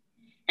himself.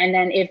 And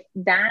then if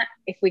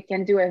we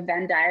can do a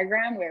Venn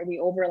diagram where we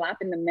overlap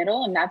in the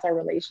middle and that's our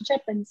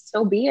relationship, then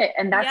so be it.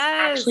 And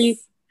that's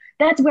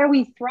that's where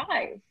we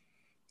thrive.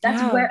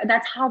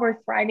 That's how we're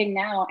thriving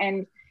now.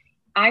 And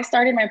I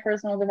started my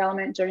personal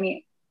development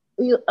journey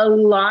a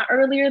lot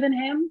earlier than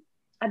him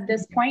at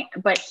this point,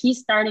 but he's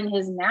starting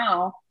his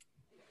now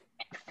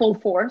full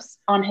force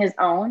on his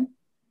own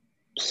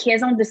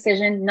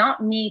decision,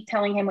 not me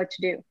telling him what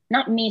to do,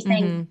 not me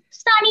saying,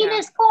 study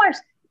this course.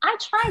 I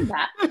tried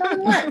that. It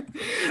doesn't work.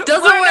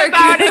 Learn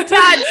about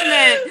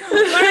attachment.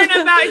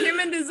 Learn about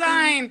human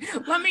design.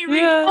 Let me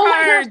read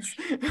cards.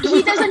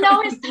 He doesn't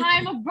know his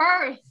time of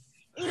birth.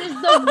 It is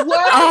the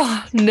worst.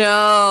 Oh,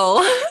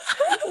 no.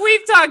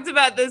 We've talked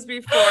about this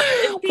before.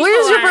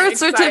 Where's your birth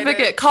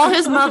certificate? Call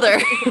his mother.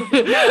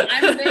 No,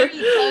 I'm very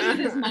close with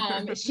his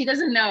mom. She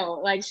doesn't know.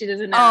 Like, she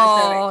doesn't know.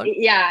 Oh. So,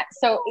 yeah.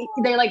 So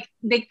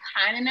they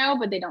kind of know,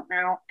 but they don't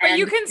know. But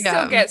you can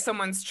still get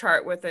someone's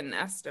chart with an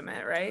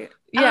estimate, right?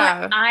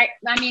 Yeah. I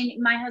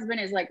mean, my husband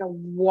is like a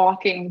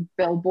walking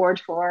billboard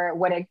for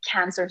what a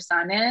Cancer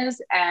sun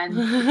is. And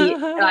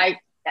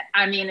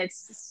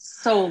it's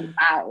so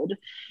loud.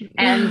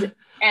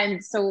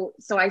 And so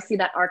I see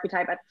that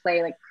archetype at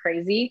play like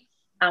crazy.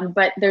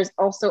 But there's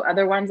also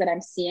other ones that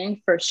I'm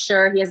seeing for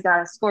sure. He has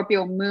got a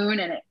Scorpio moon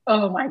and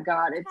oh my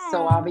God, it's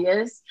so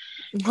obvious.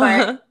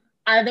 But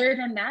other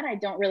than that, I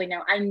don't really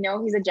know. I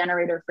know he's a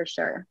generator for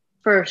sure.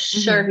 For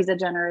sure, he's a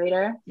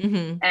generator.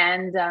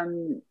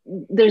 And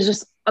there's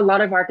just a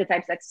lot of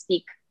archetypes that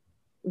speak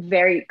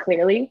very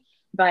clearly,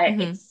 but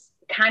it's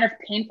kind of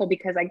painful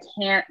because I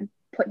can't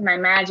put my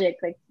magic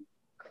like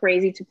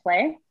crazy to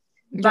play.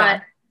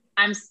 But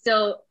I'm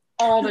still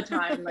all the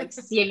time like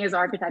seeing his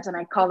archetypes, and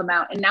I call them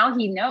out, and now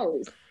he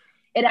knows.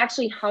 It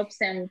actually helps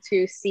him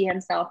to see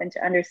himself and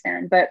to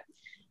understand. But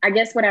I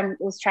guess what I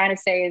was trying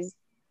to say is,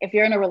 if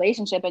you're in a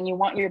relationship and you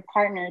want your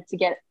partner to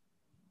get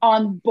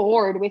on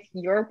board with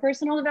your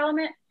personal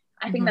development,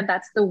 I think that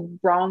that's the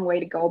wrong way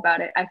to go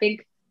about it. I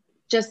think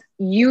just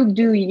you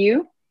do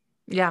you,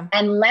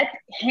 and let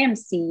him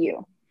see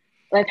you,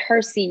 let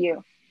her see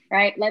you.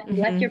 Right?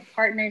 Let your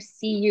partner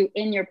see you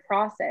in your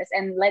process,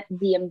 and let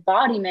the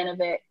embodiment of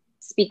it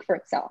speak for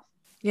itself.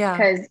 Yeah.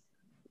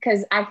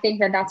 Because I think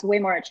that that's way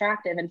more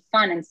attractive and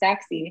fun and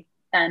sexy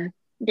than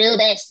do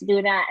this,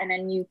 do that. And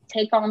then you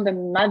take on the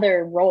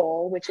mother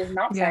role, which is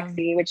not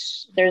sexy,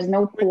 which there's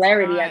no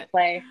polarity at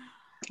play.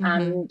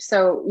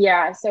 So,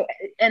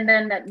 and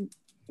then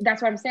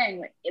that's what I'm saying.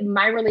 Like,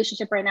 my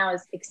relationship right now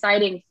is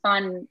exciting,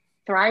 fun,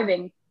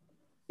 thriving,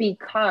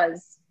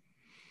 because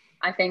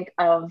I think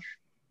of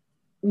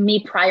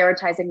me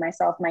prioritizing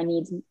myself, my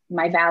needs,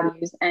 my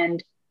values,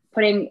 and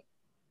putting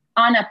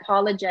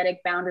unapologetic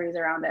boundaries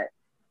around it.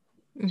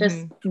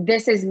 Just,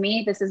 this is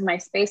me, this is my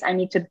space. I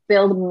need to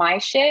build my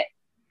shit.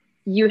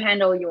 You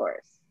handle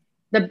yours.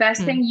 The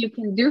best thing you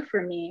can do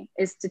for me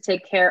is to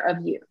take care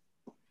of you.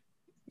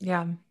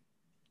 Yeah.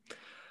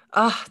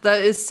 Oh,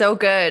 that is so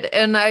good.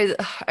 And I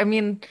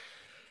mean,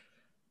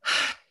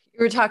 you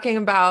were talking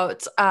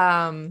about,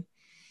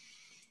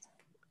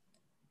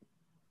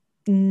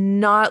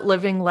 not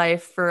living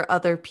life for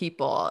other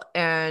people,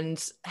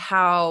 and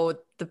how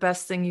the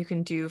best thing you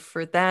can do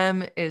for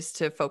them is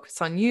to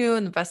focus on you,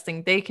 and the best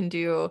thing they can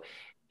do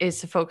is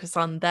to focus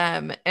on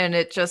them. And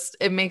it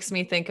makes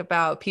me think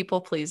about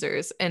people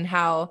pleasers, and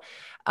how,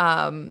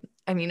 I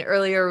mean,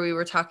 earlier we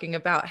were talking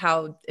about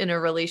how in a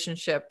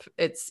relationship,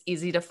 it's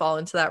easy to fall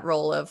into that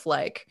role of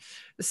like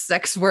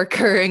sex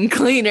worker and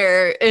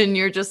cleaner. And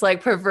you're just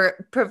like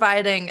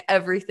providing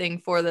everything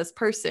for this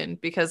person,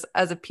 because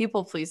as a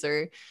people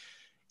pleaser,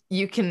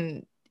 you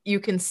can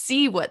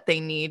see what they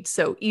need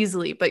so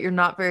easily, but you're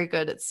not very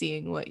good at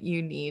seeing what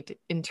you need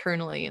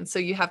internally. And so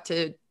you have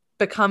to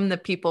become the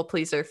people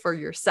pleaser for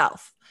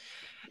yourself.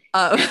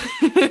 Yeah.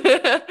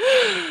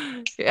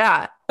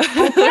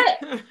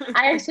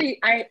 I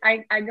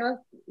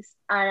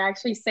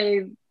actually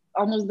say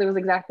almost those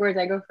exact words.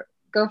 I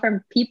go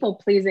from people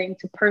pleasing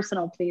to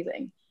personal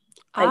pleasing.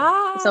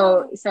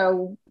 So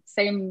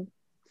same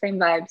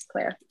vibes,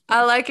 Claire.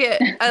 I like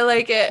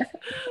it.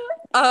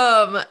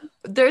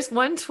 There's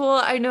one tool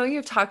I know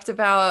you've talked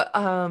about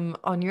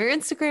on your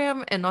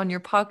Instagram and on your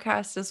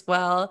podcast as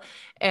well.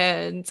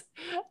 And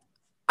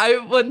I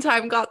one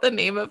time got the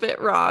name of it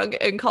wrong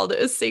and called it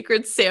a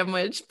sacred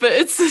sandwich, but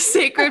it's a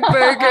sacred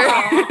burger.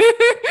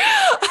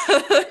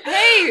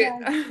 Hey,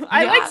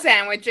 I like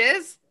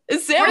sandwiches.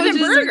 More than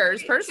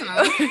burgers,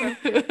 personally.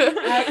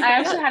 I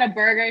actually had a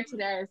burger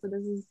today, so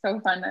this is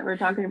so fun that we're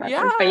talking about this.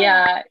 But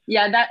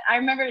that I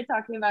remember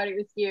talking about it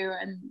with you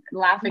and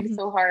laughing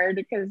so hard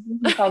because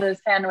you called it a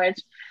sandwich.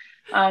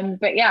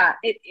 But yeah,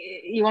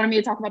 you wanted me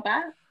to talk about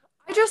that?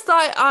 I just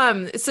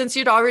thought, since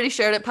you'd already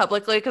shared it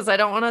publicly, because I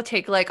don't want to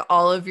take like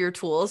all of your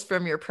tools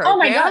from your program. Oh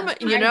my God,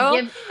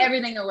 I give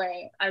everything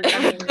away. I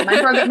mean,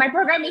 my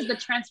program is the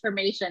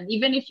transformation.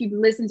 Even if you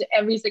listen to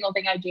every single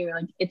thing I do,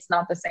 like it's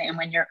not the same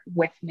when you're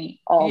with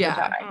me all the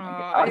time.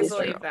 I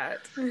believe that.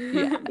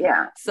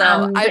 Yeah.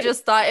 So I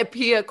just thought it'd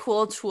be a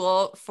cool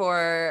tool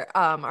for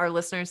our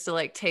listeners to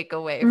like take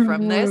away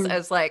from this,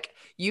 as like,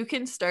 you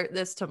can start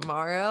this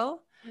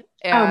tomorrow,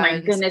 and oh my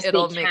goodness,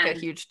 it'll make a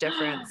huge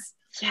difference.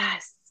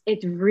 Yes.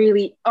 It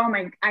really,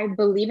 I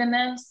believe in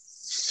this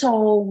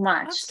so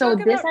much. Let's so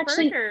talk this about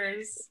actually,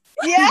 burgers.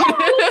 Yeah.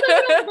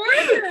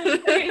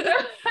 Okay,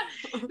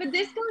 but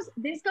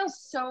this goes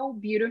so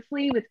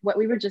beautifully with what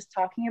we were just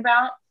talking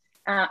about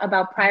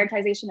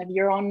prioritization of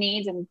your own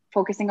needs and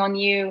focusing on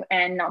you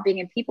and not being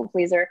a people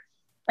pleaser.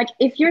 Like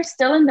if you're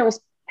still in those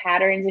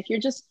patterns, if you're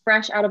just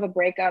fresh out of a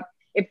breakup,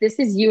 if this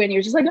is you and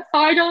you're just like,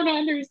 I don't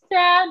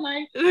understand,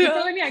 like you're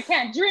telling me I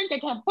can't drink, I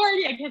can't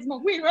party, I can't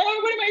smoke weed, what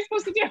am I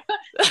supposed to do?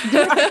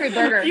 Do a sacred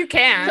burger. You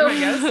can, so, I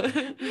guess.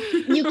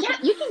 you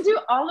can do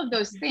all of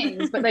those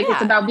things, but like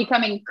it's about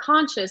becoming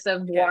conscious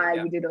of why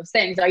you do those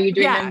things. Are you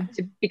doing them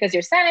because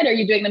you're sad, or are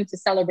you doing them to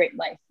celebrate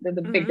life? There's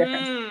a big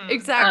difference.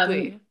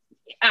 Exactly.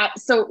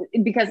 So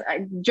because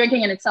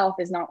drinking in itself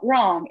is not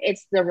wrong,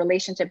 it's the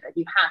relationship that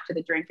you have to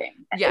the drinking,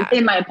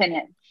 in my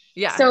opinion.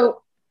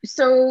 So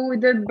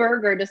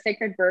the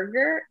sacred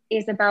burger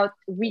is about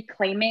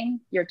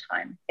reclaiming your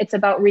time. It's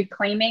about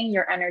reclaiming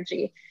your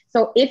energy.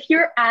 So if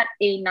you're at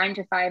a 9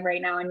 to 5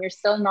 right now and you're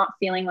still not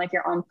feeling like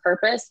you're on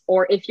purpose,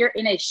 or if you're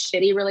in a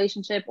shitty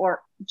relationship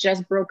or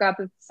just broke up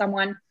with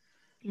someone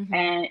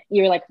and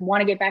you're like,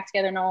 want to get back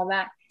together and all of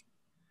that,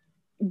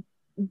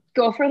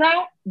 go for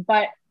that.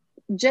 But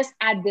just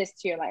add this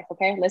to your life.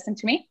 Okay. Listen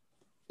to me.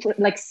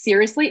 Like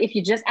seriously, if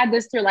you just add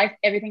this to your life,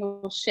 everything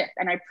will shift.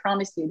 And I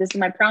promise you, this is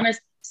my promise,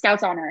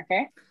 Scout's honor.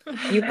 Okay.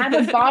 You have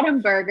a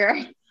bottom burger.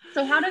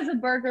 So how does a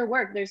burger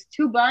work? There's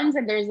 2 buns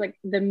and there's like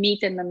the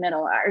meat in the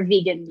middle, or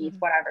vegan meat,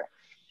 whatever.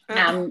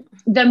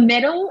 The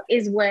middle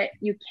is what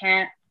you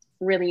can't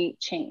really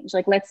change.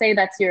 Like, let's say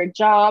that's your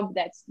job.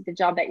 That's the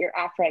job that you're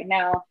at right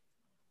now,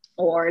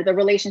 or the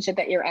relationship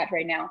that you're at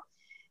right now.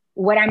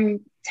 What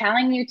I'm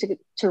telling you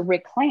to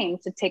reclaim,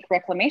 to take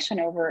reclamation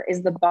over,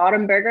 is the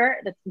bottom burger,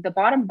 the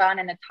bottom bun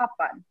and the top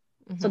bun.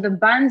 So the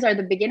buns are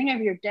the beginning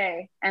of your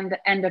day and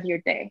the end of your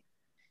day.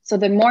 So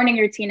the morning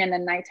routine and the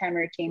nighttime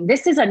routine,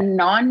 this is a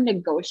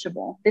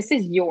non-negotiable. This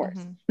is yours.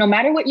 No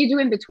matter what you do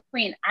in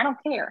between, I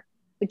don't care.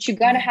 But you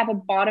got to have a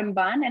bottom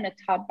bun and a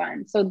top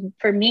bun. So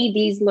for me,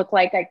 these look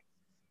like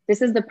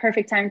this is the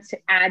perfect time to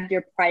add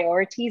your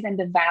priorities and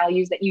the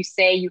values that you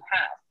say you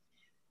have.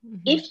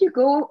 If you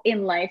go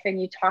in life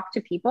and you talk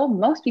to people,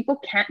 most people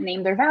can't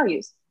name their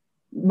values.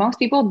 Most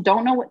people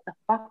don't know what the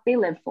fuck they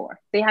live for.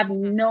 They have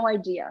no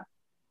idea.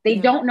 They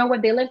don't know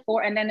what they live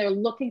for. And then they're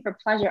looking for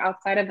pleasure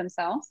outside of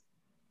themselves.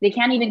 They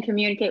can't even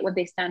communicate what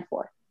they stand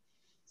for.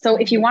 So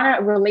if you want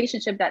a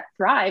relationship that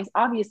thrives,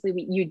 obviously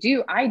you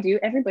do, I do,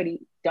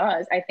 everybody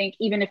does. I think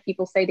even if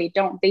people say they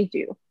don't, they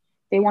do.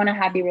 They want a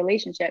happy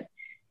relationship.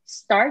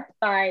 Start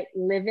by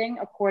living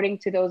according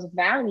to those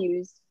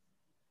values,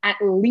 at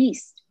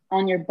least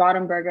on your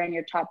bottom burger and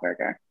your top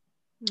burger.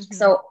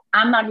 So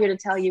I'm not here to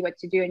tell you what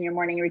to do in your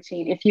morning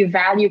routine. If you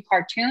value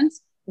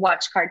cartoons,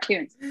 watch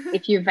cartoons.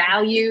 If you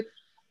value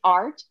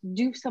art,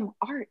 do some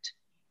art.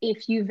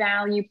 If you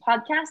value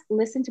podcasts,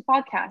 listen to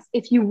podcasts.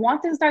 If you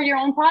want to start your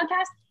own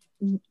podcast,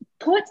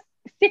 put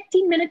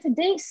 15 minutes a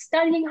day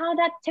studying how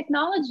that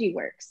technology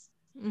works.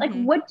 Like,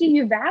 what do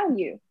you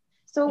value?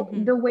 So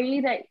the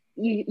way that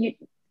you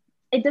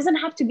it doesn't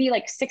have to be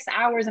like 6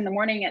 hours in the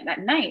morning and at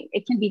night.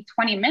 It can be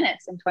 20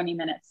 minutes and 20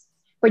 minutes,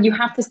 but you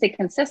have to stay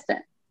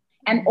consistent.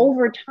 And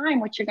over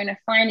time, what you're going to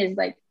find is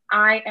like,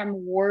 I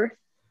am worth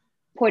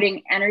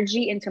putting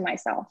energy into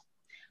myself.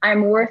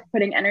 I'm worth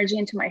putting energy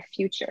into my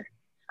future.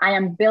 I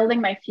am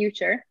building my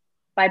future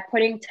by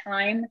putting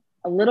time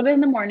a little bit in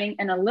the morning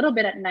and a little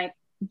bit at night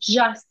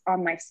just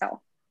on myself.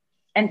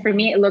 And for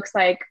me, it looks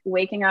like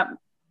waking up.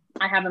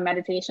 I have a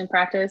meditation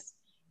practice.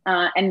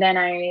 And then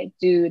I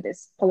do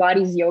this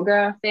Pilates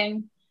yoga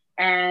thing,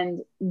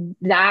 and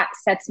that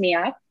sets me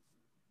up.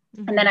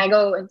 And then I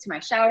go into my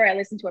shower, I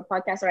listen to a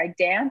podcast, or I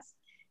dance.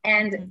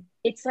 And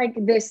it's like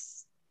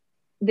this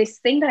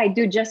thing that I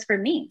do just for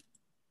me.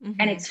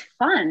 And it's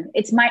fun.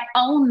 It's my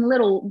own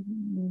little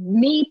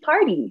me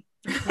party.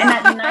 And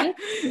at night,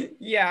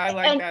 I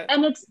like that.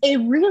 And it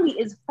really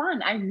is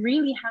fun. I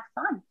really have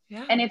fun.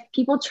 Yeah. And if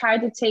people try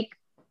to take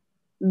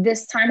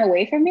this time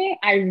away from me,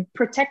 I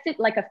protect it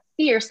like a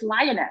fierce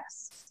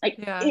lioness. Like,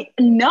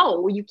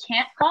 no, you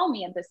can't call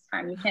me at this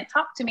time. You can't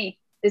talk to me.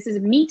 This is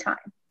me time.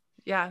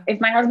 Yeah. If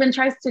my husband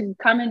tries to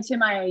come into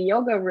my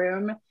yoga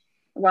room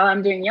while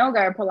I'm doing yoga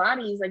or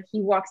Pilates, like,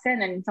 he walks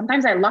in, and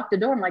sometimes I lock the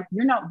door. I'm like,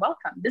 you're not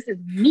welcome. This is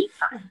me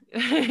time.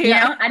 You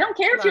know, I don't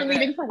care if you're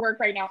leaving for work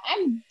right now.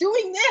 I'm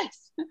doing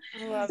this.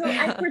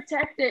 I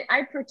protect it.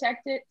 I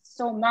protect it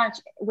so much,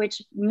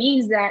 which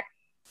means that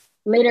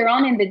later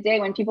on in the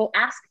day, when people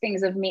ask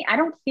things of me, I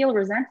don't feel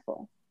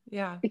resentful.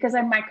 Yeah. Because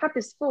my cup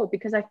is full,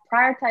 because I've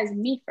prioritized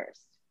me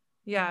first.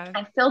 Yeah.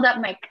 I filled up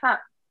my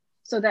cup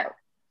so that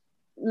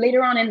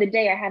later on in the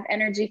day, I have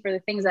energy for the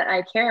things that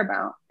I care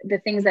about, the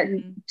things that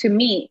to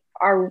me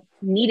are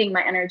needing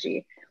my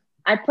energy.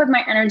 I put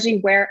my energy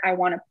where I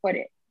want to put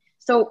it.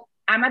 So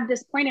I'm at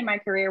this point in my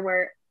career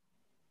where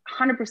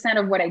 100%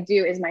 of what I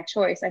do is my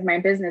choice. I have my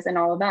business and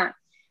all of that.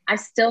 I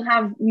still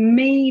have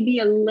maybe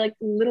a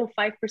little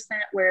 5%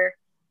 where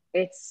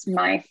it's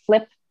my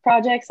flip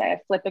projects. I have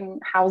flipping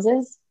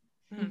houses,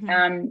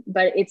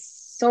 but it's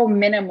so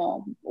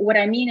minimal. What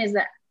I mean is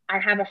that I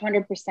have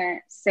 100%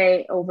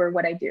 say over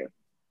what I do.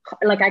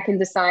 like I can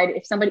decide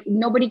if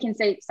nobody can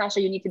say,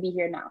 Sacha, you need to be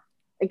here now,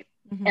 like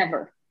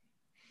ever.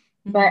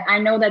 But I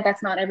know that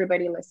that's not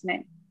everybody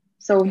listening.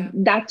 So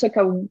that took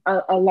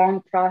a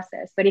long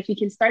process. But if you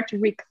can start to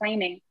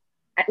reclaiming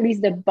at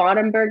least the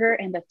bottom burger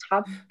and the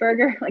top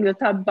burger, like the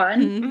top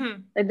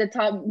bun, like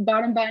the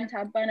bottom bun,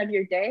 top bun of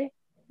your day,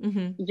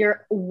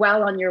 you're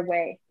well on your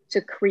way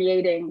to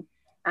creating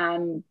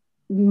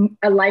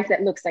a life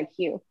that looks like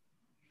you,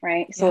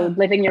 right? So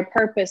living your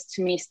purpose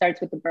to me starts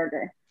with the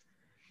burger.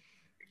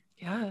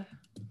 Yeah.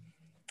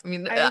 I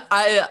mean,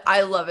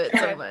 I love it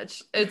so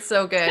much. It's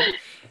so good.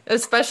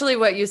 Especially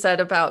what you said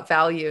about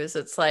values.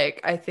 It's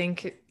like, I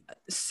think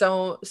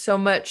so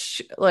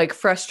much like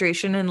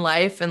frustration in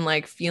life and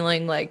like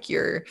feeling like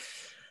you're,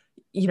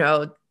 you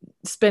know,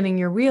 spinning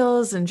your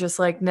wheels and just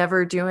like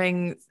never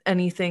doing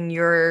anything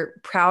you're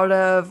proud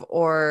of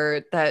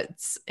or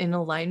that's in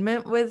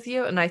alignment with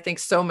you. And I think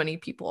so many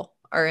people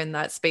are in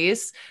that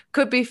space,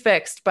 could be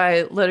fixed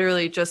by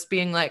literally just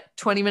being like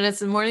 20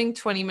 minutes in the morning,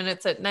 20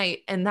 minutes at night.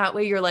 And that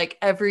way you're like,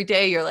 every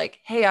day you're like,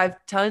 hey,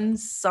 I've done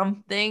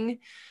something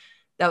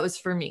that was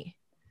for me.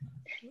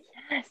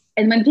 Yes.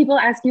 And when people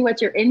ask you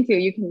what you're into,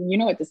 you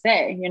know what to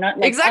say. You're not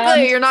like,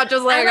 exactly. You're not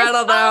just like, I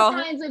don't know. All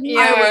kinds of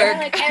music, I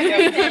like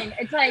everything.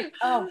 It's like,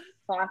 oh,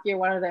 fuck, you're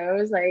one of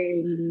those. Like,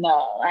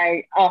 no,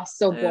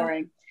 so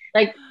boring.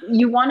 Like,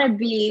 you want to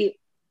be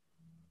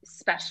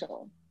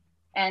special.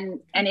 And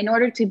in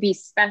order to be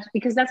special,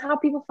 because that's how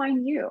people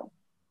find you.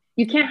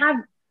 You can't have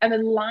an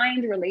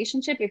aligned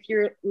relationship if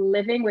you're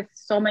living with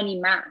so many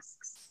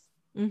masks.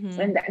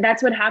 And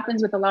that's what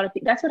happens with a lot of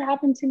people. That's what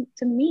happened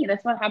to me.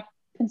 That's what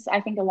happens,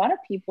 I think, a lot of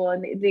people.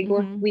 And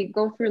we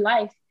go through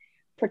life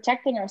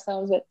protecting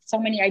ourselves with so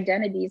many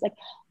identities. Like,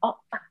 oh,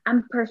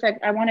 I'm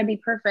perfect. I want to be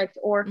perfect.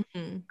 Or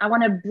I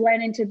want to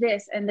blend into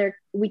this. And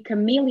we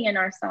chameleon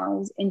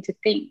ourselves into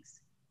things.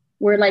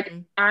 We're like,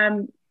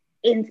 I'm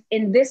in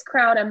this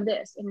crowd, I'm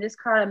this, in this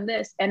crowd, I'm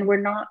this. And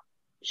we're not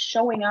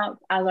showing up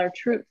as our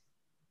truth.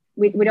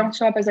 We don't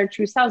show up as our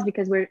true selves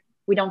because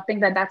we don't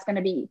think that that's going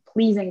to be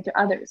pleasing to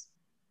others.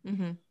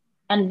 And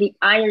the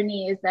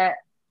irony is that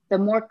the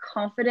more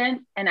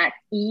confident and at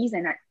ease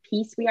and at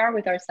peace we are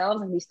with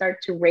ourselves, and we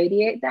start to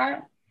radiate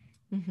that,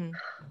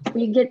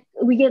 we get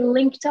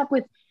linked up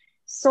with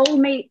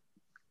soulmate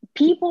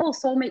people,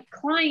 soulmate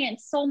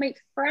clients, soulmate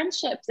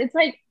friendships. It's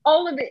like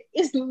all of it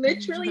is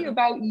literally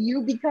about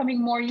you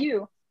becoming more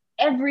you.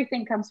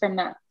 Everything comes from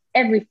that.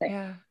 Everything.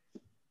 Yeah.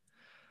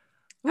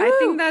 I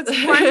think that's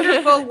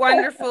wonderful,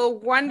 wonderful,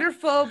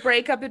 wonderful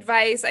breakup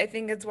advice. I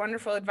think it's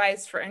wonderful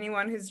advice for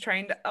anyone who's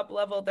trying to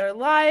up-level their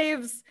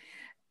lives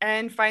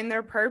and find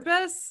their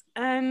purpose.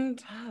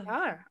 And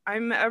yeah,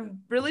 I'm a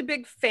really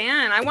big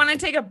fan. I want to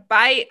take a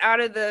bite out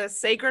of the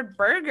sacred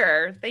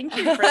burger. Thank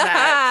you for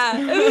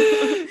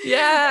that.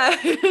 Yeah.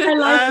 I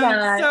like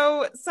that.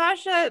 So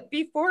Sacha,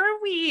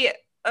 before we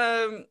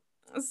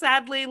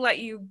sadly let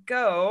you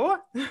go,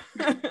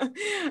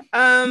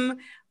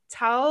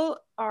 tell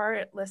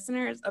our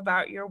listeners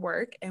about your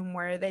work and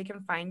where they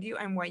can find you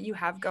and what you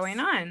have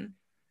going on.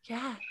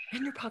 Yeah,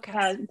 and your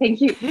podcast. Thank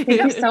you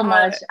so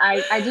much.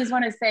 I just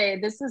want to say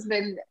this has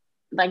been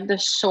like the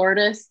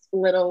shortest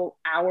little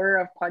hour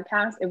of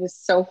podcast. It was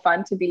so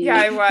fun to be.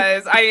 Yeah, it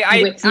was.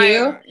 With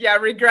you.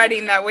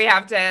 Regretting that we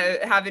have to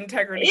have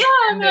integrity. Yeah,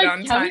 I'm like,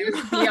 on time. Can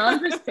we be on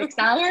for 6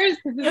 hours?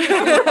 This is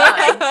so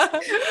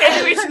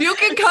fun. You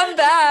can come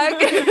back.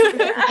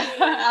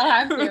 I'll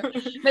have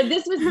to. But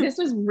this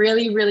was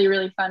really, really,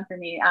 really fun for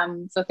me.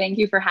 So thank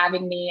you for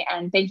having me,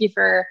 and thank you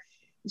for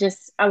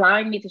just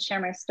allowing me to share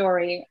my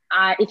story.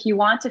 If you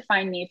want to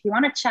find me, if you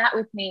want to chat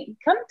with me,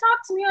 come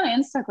talk to me on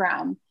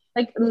Instagram.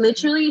 Like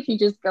literally, if you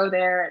just go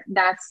there,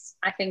 that's,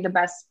 I think, the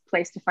best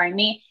place to find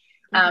me.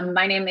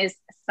 My name is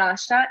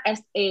Sacha,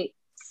 Sacha.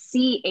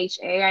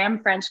 I am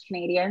French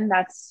Canadian.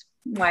 That's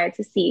why it's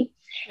a C.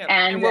 Yep.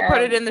 And we'll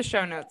put it in the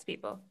show notes,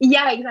 people.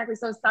 Yeah, exactly.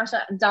 So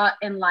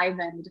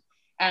Sacha.enlivened.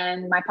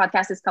 And my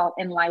podcast is called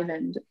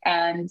Enlivened.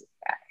 And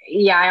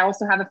yeah, I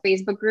also have a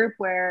Facebook group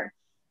where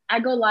I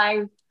go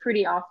live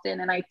pretty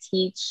often, and I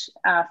teach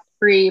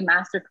free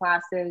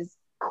masterclasses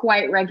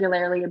quite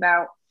regularly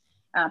about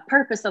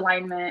purpose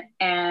alignment,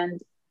 and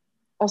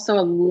also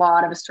a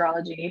lot of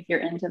astrology if you're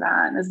into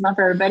that. And it's not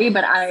for everybody,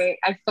 but I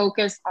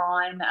focus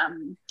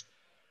on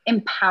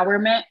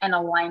empowerment and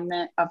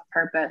alignment of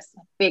purpose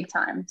big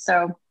time.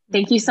 So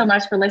thank you so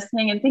much for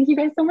listening, and thank you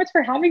guys so much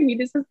for having me.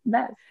 This is the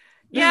best.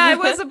 Yeah, it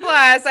was a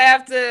blast. I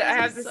have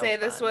to so say fun.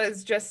 This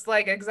was just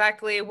like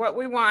exactly what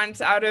we want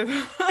out of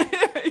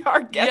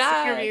our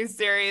guest interview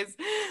series.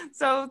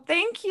 So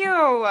thank you.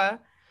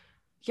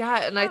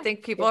 Yeah, and I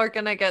think people are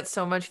going to get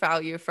so much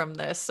value from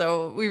this.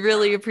 So we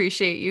really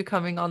appreciate you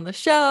coming on the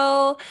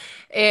show.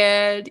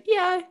 And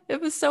yeah,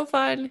 it was so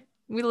fun.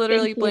 We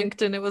literally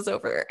blinked and it was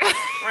over.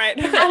 Right.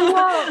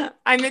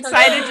 I'm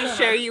excited to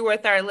share you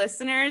with our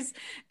listeners.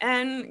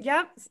 And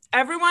yeah,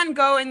 everyone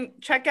go and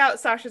check out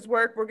Sacha's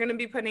work. We're going to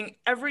be putting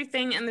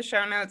everything in the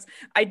show notes.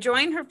 I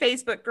joined her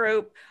Facebook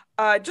group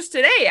just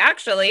today,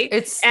 actually.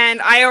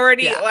 And I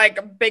already like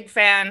a big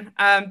fan.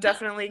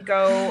 Definitely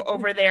go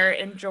over there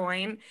and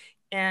join.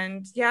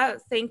 And yeah,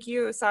 thank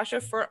you,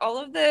 Sacha, for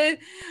all of the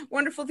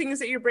wonderful things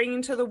that you're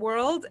bringing to the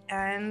world.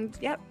 And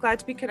yeah, glad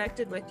to be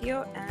connected with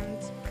you.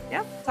 And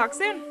yeah, talk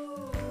soon.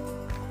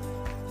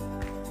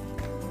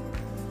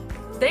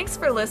 Thanks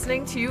for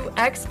listening to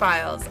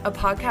X-Files, a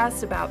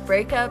podcast about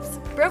breakups,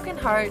 broken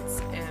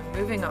hearts, and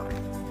moving on.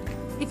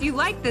 If you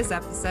like this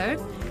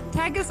episode,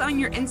 tag us on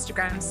your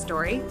Instagram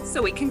story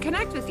so we can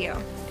connect with you.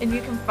 And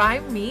you can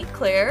find me,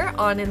 Claire,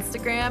 on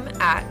Instagram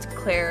at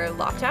Claire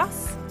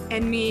Lofthouse.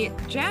 And me,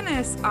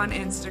 Janice, on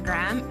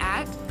Instagram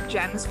at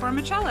Janice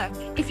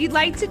Formicella. If you'd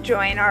like to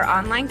join our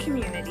online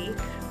community,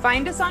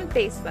 find us on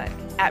Facebook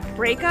at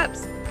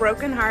Breakups,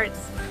 Broken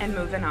Hearts, and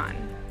Moving On.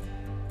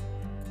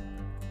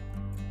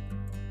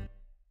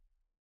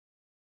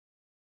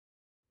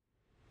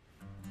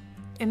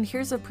 And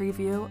here's a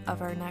preview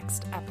of our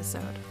next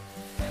episode.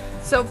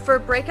 So for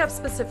breakup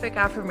specific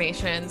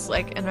affirmations,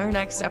 like in our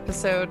next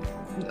episode,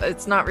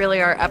 it's not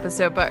really our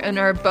episode, but in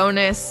our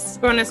bonus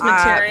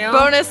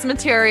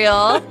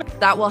material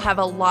that will have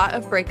a lot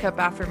of breakup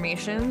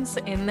affirmations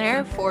in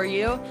there for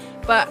you.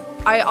 But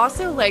I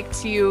also like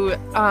to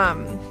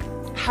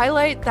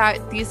highlight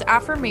that these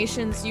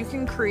affirmations, you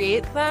can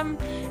create them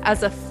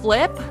as a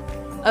flip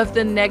of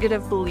the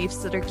negative beliefs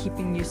that are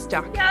keeping you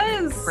stuck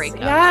in breakup.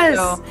 Yes.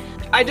 So,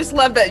 I just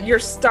love that you're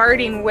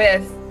starting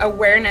with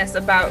awareness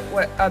about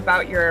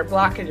your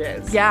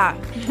blockages. Yeah.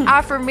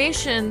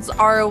 Affirmations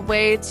are a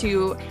way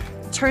to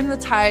turn the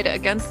tide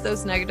against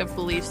those negative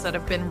beliefs that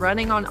have been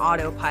running on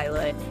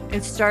autopilot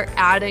and start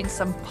adding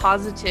some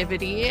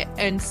positivity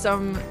and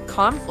some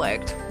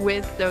conflict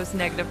with those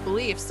negative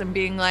beliefs and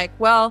being like,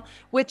 well,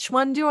 which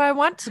one do I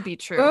want to be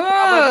true?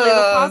 Probably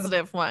the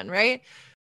positive one, right?